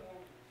Lamb.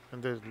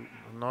 And there's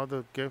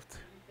another gift,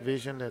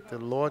 vision that the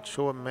Lord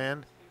showed a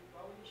man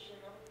Espiritual, ele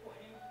chegava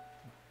correndo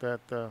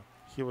that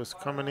he was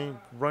coming in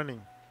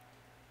running,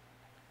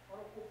 para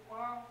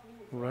ocupar um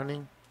lugar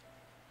running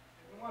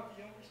num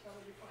avião que estava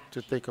de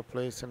to partida. take a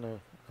place in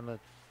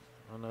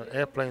on an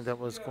airplane that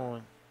was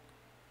going.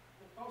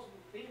 Por causa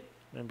do tempo,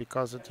 And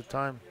because of the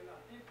time, ia dar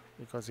tempo,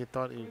 because he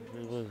thought he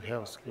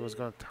was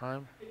going to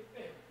time, aquele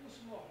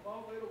percurso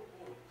normal do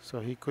aeroporto. so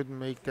he couldn't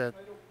make that No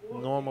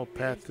aeroporto, normal ele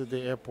path to the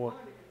exige airport.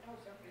 alfândega e tal,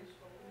 você apresenta os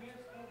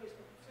documentos, tal, ver se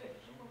está tudo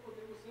certinho para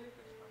poder você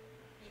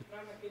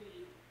entrar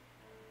naquele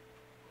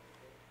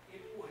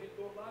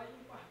corredor lá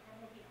e embarcar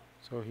no avião.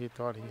 So he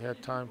thought he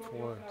had time O for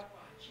avião it, estava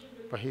partindo,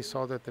 ele but he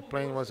saw that the pulou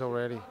plane was essas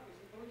already etapas,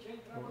 então ele já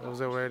entrava it na was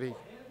pista already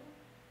correndo,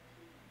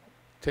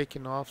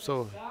 taking off.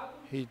 So cansado,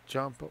 he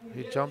com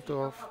medo de jumped ficar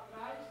off. para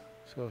trás,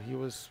 So he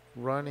was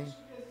running,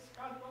 subir as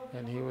escadas do avião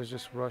and he was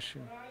just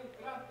rushing. para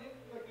entrar dentro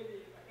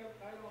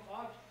daquela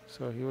aeronave.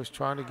 So he was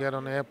trying to get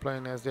on the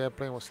airplane as the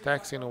airplane was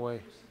taxiing away.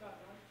 O cidadão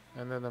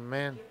And then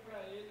pediu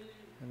para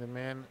ele the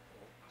man,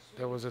 a sua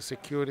there was a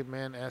security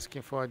man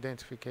asking for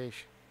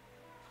identification.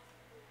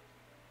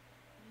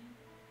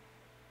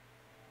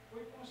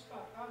 foi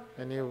constatado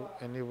que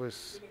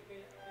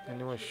And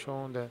he was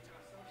shown that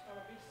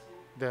estava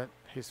vencido. that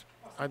his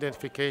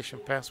identification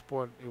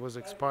passport, it was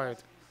expired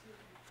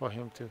for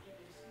him to,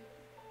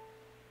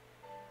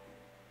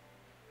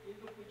 Ele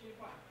não podia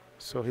embarcar.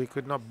 so he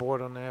could not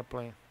board on the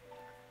airplane.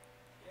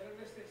 Era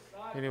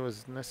necessário And it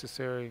was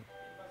necessary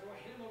fazer uma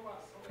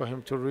renovação. for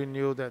him to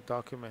renew that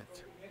document O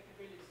documento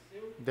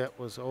envelheceu, that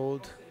was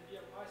old. não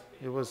servia mais, It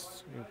perdeu was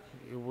a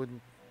validade, it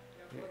wouldn't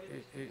e agora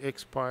ele it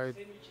expired,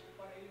 ser emitido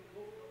para ele um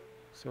novo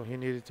documento. so he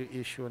needed to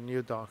issue a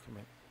new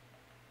document.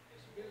 É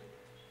isso mesmo?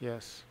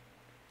 Yes,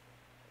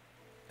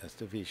 that's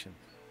the vision.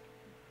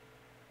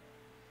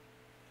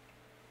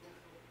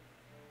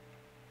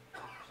 O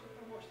Senhor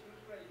está mostrando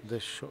para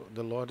ele.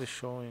 The Lord is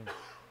showing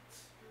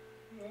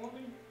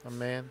Homem a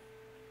man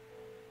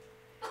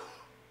que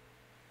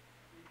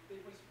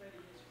teve uma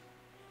experiência,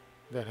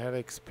 that had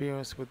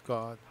experience with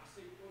God,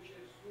 aceitou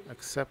Jesus,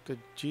 accepted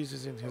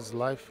Jesus in his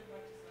life.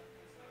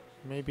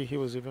 Maybe he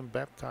was even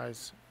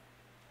baptized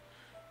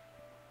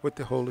with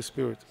the Holy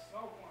Spirit.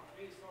 salvo uma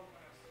vez, salvo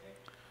para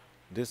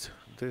sempre.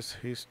 This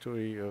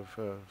history of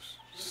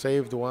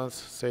saved once,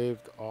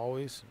 saved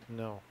always.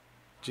 No,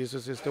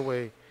 Jesus is the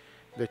way,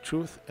 the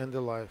truth, and the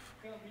life.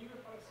 O caminho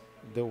é para se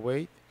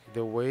caminhar.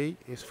 The way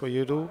is for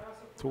you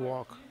to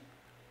walk.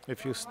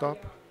 If you stop,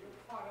 Eu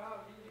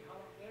parar ali em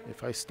Hallandale,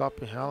 if I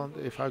stop in Holland,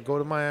 if I go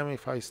to Miami,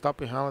 if I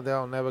stop in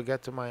Hollandale, I'll never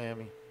get to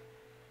Miami.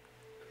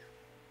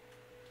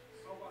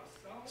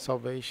 salvação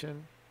Salvation,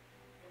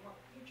 é uma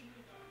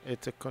continuidade.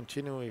 it's a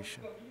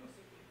continuation. Caminho a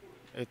ser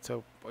percorrido. it's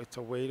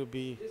a way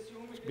Esse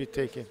homem to aqui be ele teve essa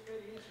taken.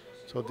 experiência com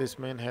o So Senhor this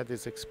man had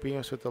this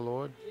experience with the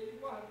Lord, e ele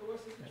guardou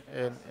essa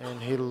and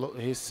identificação.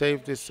 he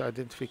saved Ele this anunciou o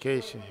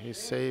identification. He Evangelho,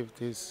 saved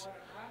anunciou o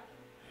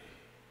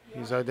Maranatha e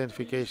his acha que com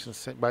identification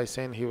isso by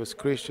saying he ele was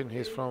vai Christian. poder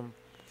He's from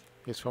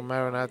entrar na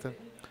Maranatha,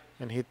 eternidade.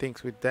 and he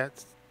thinks with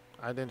that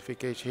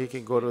identification he Esse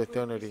can go to foi esse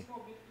eternity.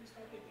 momento que ele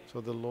está vivendo.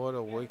 So the Lord E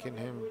essa awakened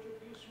him meia-noite eu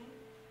penso,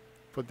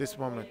 for this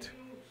porém moment.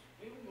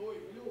 vem o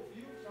noivo. Ele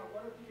ouviu, disse,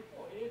 agora eu tenho que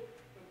correr,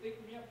 eu tenho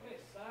que me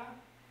apressar.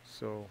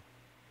 So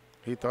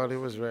he Agora thought he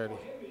você was tem que ready.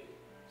 correr mesmo.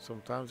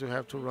 Sometimes you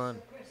have to Tem que se run.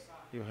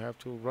 apressar. You have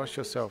to Mas rush você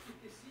yourself,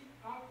 tem que se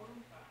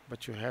aprontar.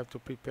 but you have to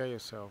prepare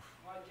yourself.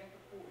 Não adianta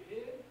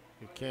correr,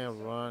 You não adianta can't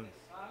se run,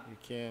 apressar you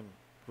can't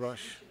se não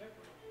rush estiver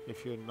pronto.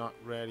 if you're not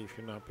ready, if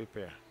you're not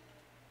prepared.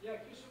 E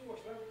aqui o Senhor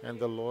mostrava que And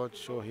the Lord o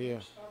showed documento here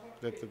estava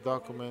that the perdeu a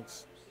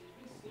documents validade,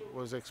 ou seja, venceu.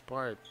 was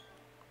expired.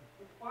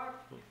 O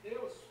pacto que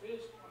Deus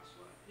fez com a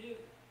sua vida,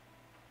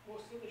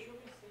 você deixou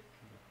vencer.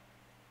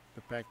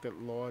 The pact that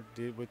Lord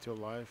did with your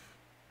life,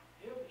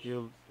 Eu deixei.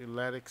 you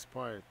let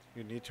expire.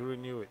 You need to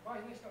renew it.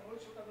 Mas nesta noite o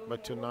Senhor está dando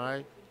But uma outra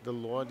tonight, the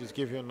oportunidade. Lord is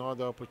giving you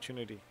another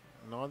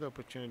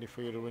opportunity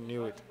for you to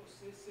renew it, De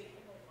você ser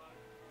renovado.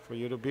 for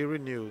you to be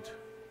renewed.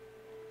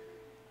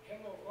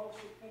 Renovar o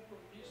seu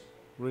compromisso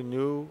com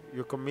Renew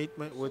your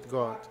commitment with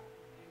God. Deus,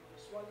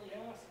 a sua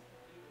aliança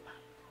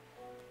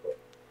com Deus.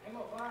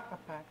 Renovar A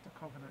pact, a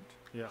covenant.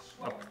 Yeah, a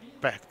sua a vida.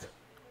 pact,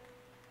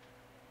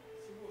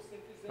 Se você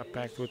fizer a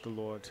pact isso, with the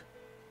Lord.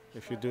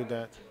 If you do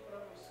that, garantido para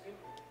você, não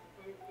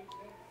foi eu que estou dizendo,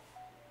 não.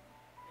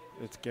 É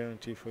Deus it's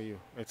guaranteed for you.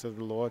 It's the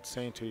Lord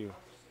saying to you, que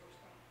o Senhor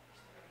está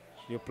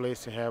garantindo. your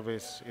place to have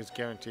is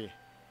guaranteed.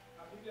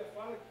 A Bíblia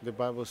fala The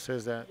Bible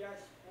says that que a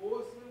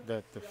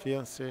esposa the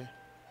fiancé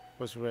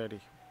was ready,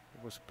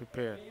 was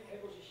prepared, vem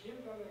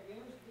regozijando,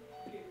 alegrando,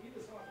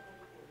 bebidas são as mãos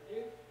do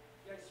cordeiro,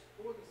 e a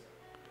esposa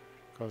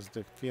será. because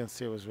the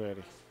fiancé was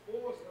ready. A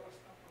esposa, ela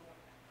está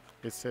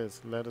pronta. It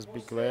says, "Let us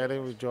be glad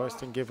and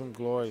rejoice and give him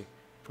glory,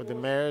 for the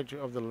marriage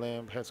of the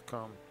Lamb has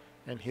come,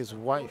 and his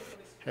wife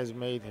has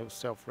made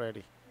herself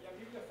ready." E a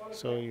Bíblia fala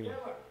So que you-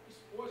 aquela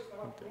esposa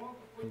estava pronta,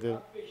 foi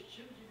the-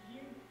 vestida de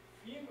linho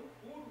fino,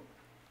 puro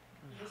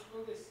e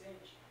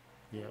resplandecente.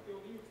 Yeah. Porque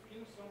o linho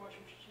fino são a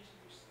justiça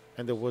dos santos.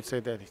 And the word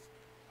said that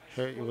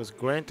her it was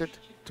granted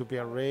to be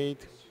arrayed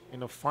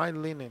in a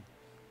fine linen,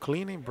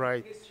 clean and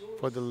bright,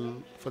 for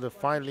the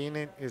fine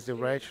linen is the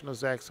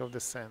righteous acts of the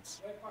saints.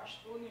 Não é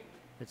pastor nenhum,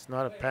 It's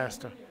not a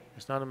pastor,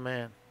 it's not a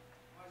man,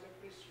 mas é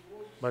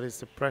precioso. but it's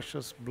the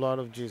precious blood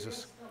of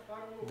Jesus. Crianças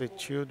cantaram The louvor.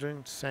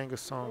 children sang a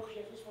song. Então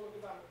Jesus falou que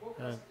da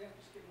boca das crianças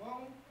dos que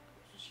vão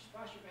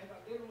suscitaste o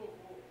verdadeiro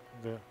louvor.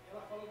 The,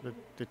 Ela fala the, do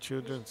the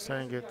children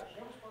sang it.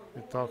 viajamos para o It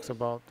bom talks país.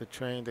 about the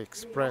train, the E o nosso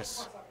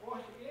express.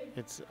 passaporte, quem?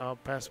 It's our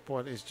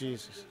passport is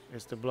Jesus.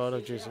 It's the blood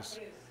of Seja a Jesus.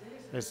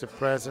 presença It's the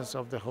presence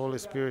of the Holy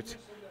Spirit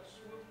sobre a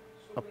sua,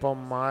 sobre upon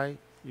my,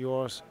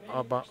 yours,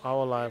 about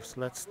our lives.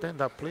 Let's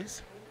stand up,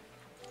 please.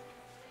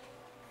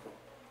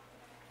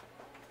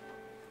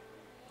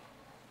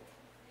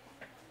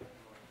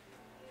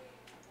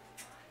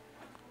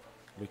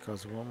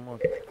 Because one more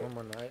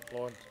night,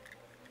 Lord,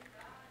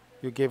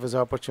 you gave us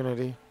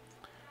opportunity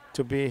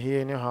to be here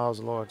in your house,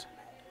 Lord,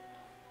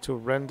 to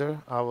render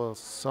our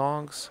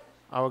songs,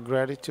 our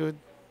gratitude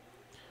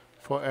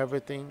for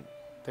everything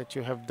that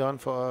you have done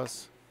for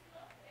us,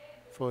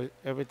 for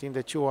everything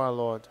that you are,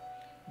 Lord,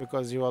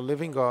 because you are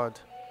living God,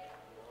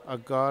 a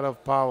God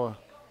of power,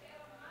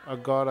 a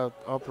God that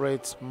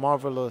operates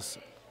marvelous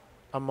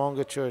among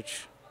the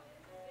church,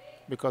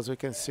 because we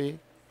can see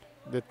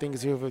the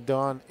things you have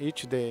done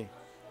each day.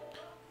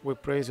 We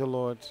praise you,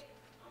 Lord,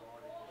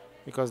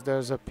 because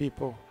there's a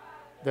people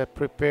that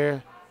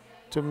prepare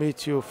to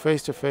meet you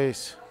face to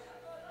face.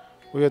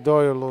 We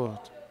adore you, Lord,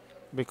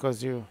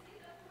 because you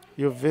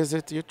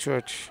visit your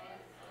church.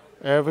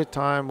 Every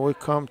time we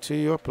come to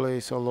your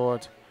place, oh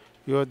Lord,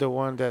 you are the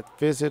one that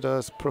visits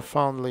us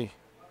profoundly.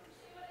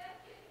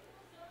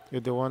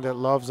 You're the one that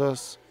loves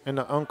us in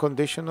an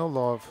unconditional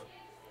love.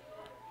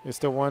 It's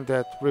the one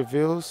that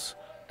reveals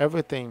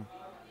everything,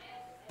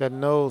 that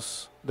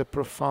knows the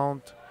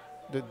profound,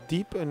 the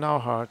deep in our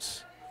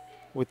hearts.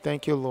 We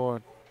thank you,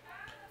 Lord,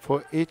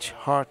 for each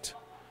heart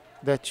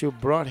that you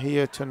brought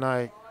here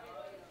tonight.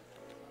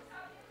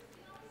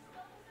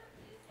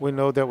 We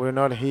know that we're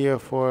not here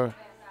for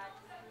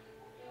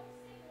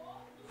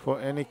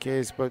any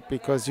case, but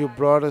because you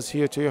brought us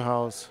here to your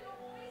house.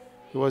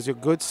 It was your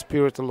good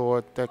spirit,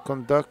 Lord, that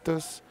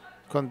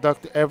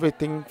conduct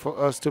everything for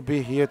us to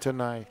be here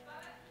tonight.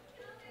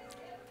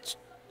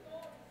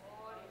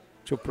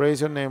 To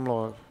praise your name,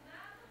 Lord.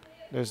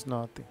 There's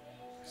nothing.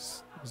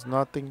 There's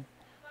nothing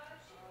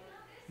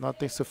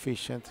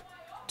sufficient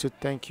to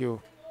thank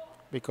you,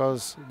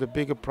 because the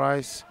bigger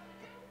price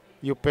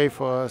you pay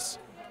for us,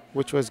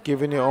 which was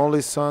giving your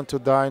only Son to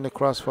die on the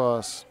cross for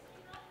us.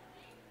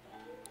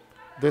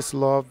 This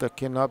love that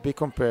cannot be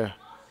compared.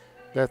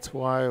 That's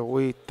why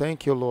we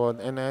thank you, Lord,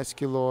 and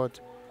ask you, Lord,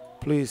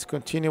 please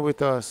continue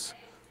with us.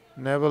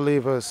 Never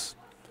leave us.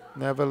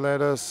 Never let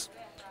us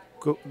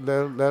go,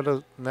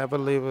 never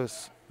leave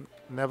us.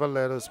 Never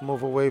let us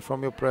move away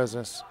from your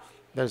presence.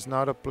 There's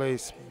not a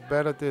place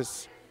better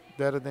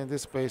than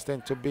this place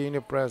than to be in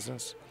your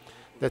presence,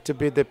 that to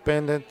be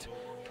dependent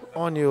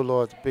on you,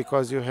 Lord,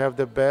 because you have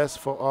the best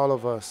for all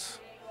of us.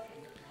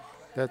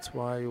 That's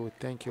why we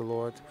thank you,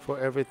 Lord, for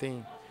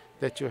everything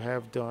that you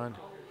have done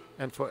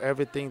and for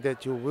everything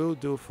that you will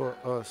do for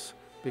us,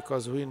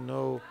 because we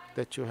know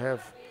that you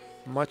have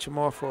much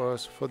more for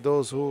us, for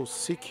those who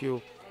seek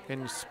you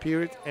in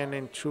spirit and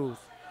in truth.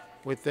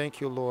 We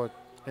thank you, Lord,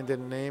 in the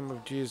name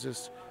of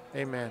Jesus.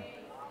 Amen.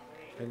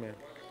 Amen.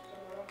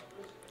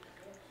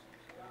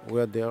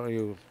 We adore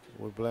you.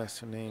 We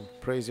bless your name.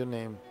 Praise your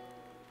name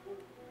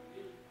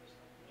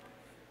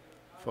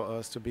for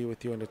us to be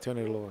with you in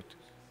eternity, Lord.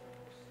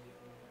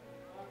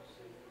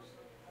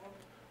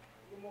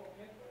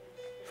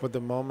 For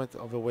the moment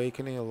of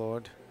awakening,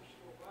 Lord,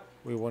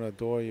 we want to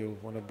adore you,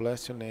 want to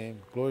bless your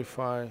name,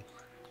 glorify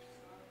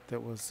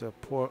that was a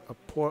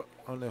pour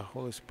on the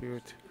Holy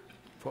Spirit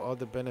for all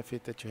the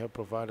benefit that you have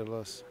provided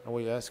us. And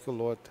we ask you,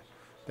 Lord,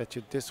 that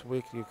you this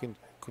week you can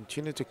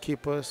continue to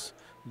keep us,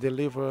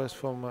 deliver us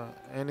from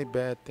any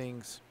bad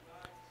things,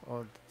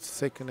 or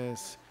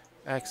sickness,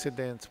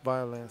 accidents,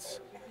 violence.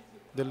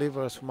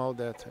 Deliver us from all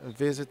that. And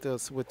visit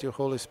us with your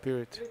Holy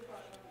Spirit,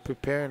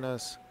 preparing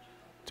us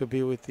to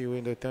be with you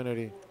in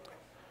eternity.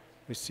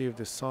 Receive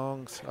the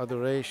songs,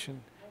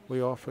 adoration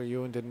we offer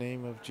you in the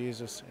name of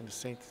Jesus, in the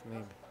saint's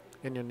name.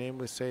 In your name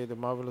we say the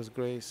marvelous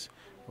grace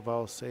of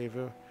our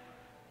Savior,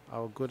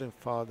 our good and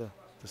Father,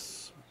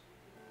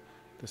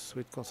 the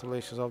sweet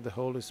consolations of the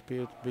Holy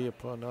Spirit be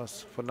upon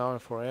us for now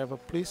and forever.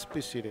 Please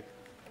be seated.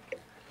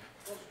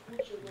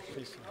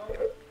 Please.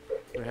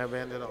 We have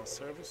ended our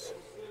service.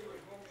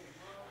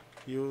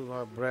 You,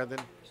 our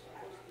brethren,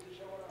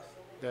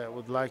 that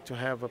would like to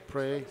have a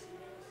pray,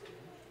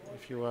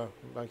 if you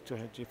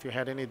if you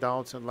had any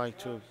doubts and like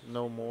to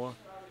know more,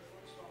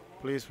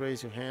 please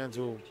raise your hands.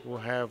 We'll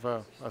have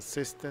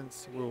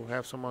assistance. We'll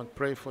have someone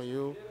pray for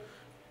you.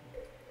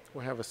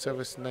 We'll have a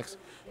service next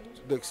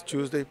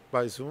Tuesday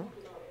by Zoom.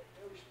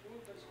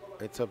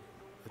 It's a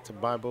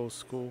Bible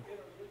school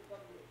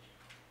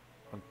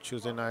on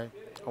Tuesday night.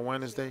 On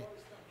Wednesday,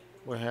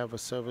 we'll have a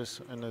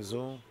service in a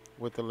Zoom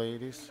with the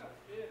ladies.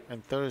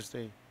 And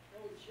Thursday,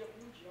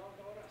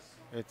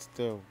 it's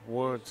the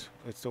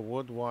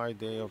worldwide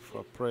day of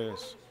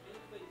prayers.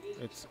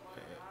 It's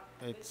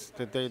it's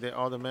the day that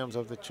all the members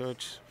of the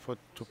church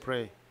to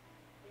pray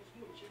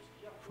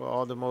for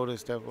all the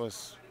motives that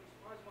was.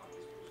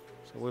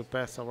 So we'll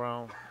pass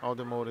around all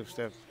the motives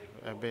that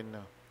have been.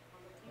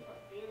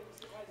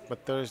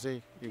 But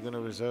Thursday, you're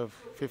gonna reserve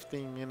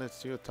 15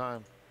 minutes to your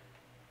time.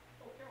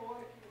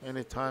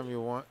 Anytime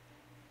you want,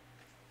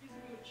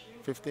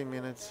 15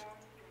 minutes.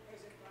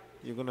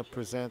 You're gonna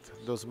present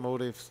those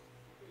motives,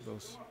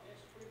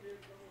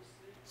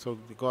 so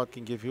God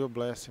can give you a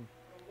blessing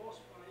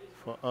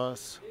for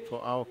us,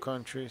 for our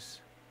countries,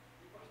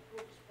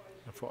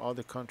 and for all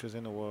the countries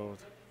in the world.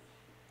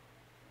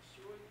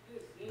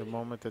 The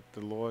moment that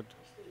the Lord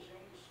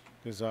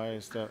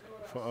desires that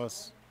for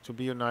us to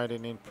be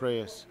united in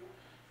prayers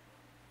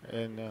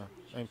and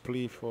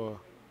plead for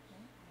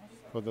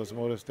those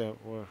motives that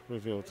were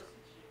revealed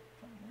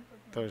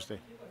Thursday.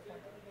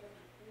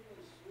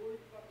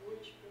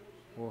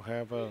 We'll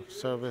have a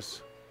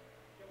service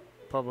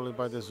probably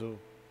by the zoo,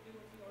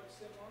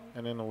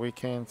 and in the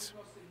weekends,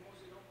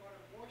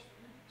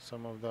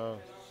 some of our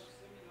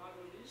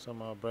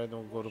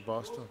brethren will go to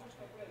Boston.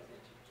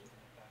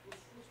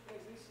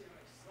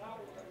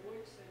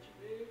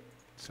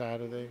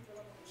 Saturday,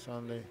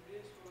 Sunday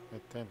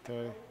at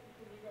 10:30,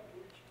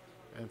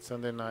 and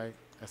Sunday night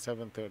at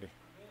 7:30.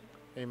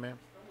 Amen.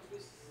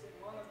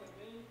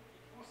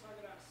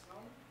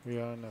 We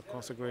are in a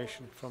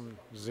consecration from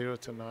 0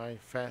 to 9,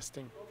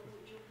 fasting,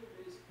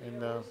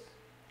 and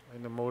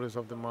in the motives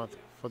of the month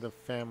for the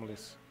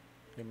families.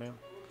 Amen.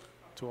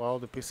 To all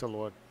the peace of the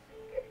Lord.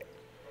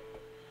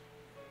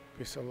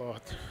 Peace of the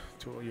Lord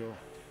to you,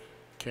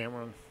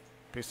 Cameron.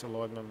 Peace of the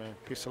Lord, my man.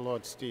 Peace of the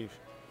Lord, Steve.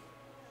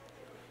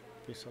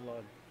 Peace of the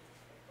Lord.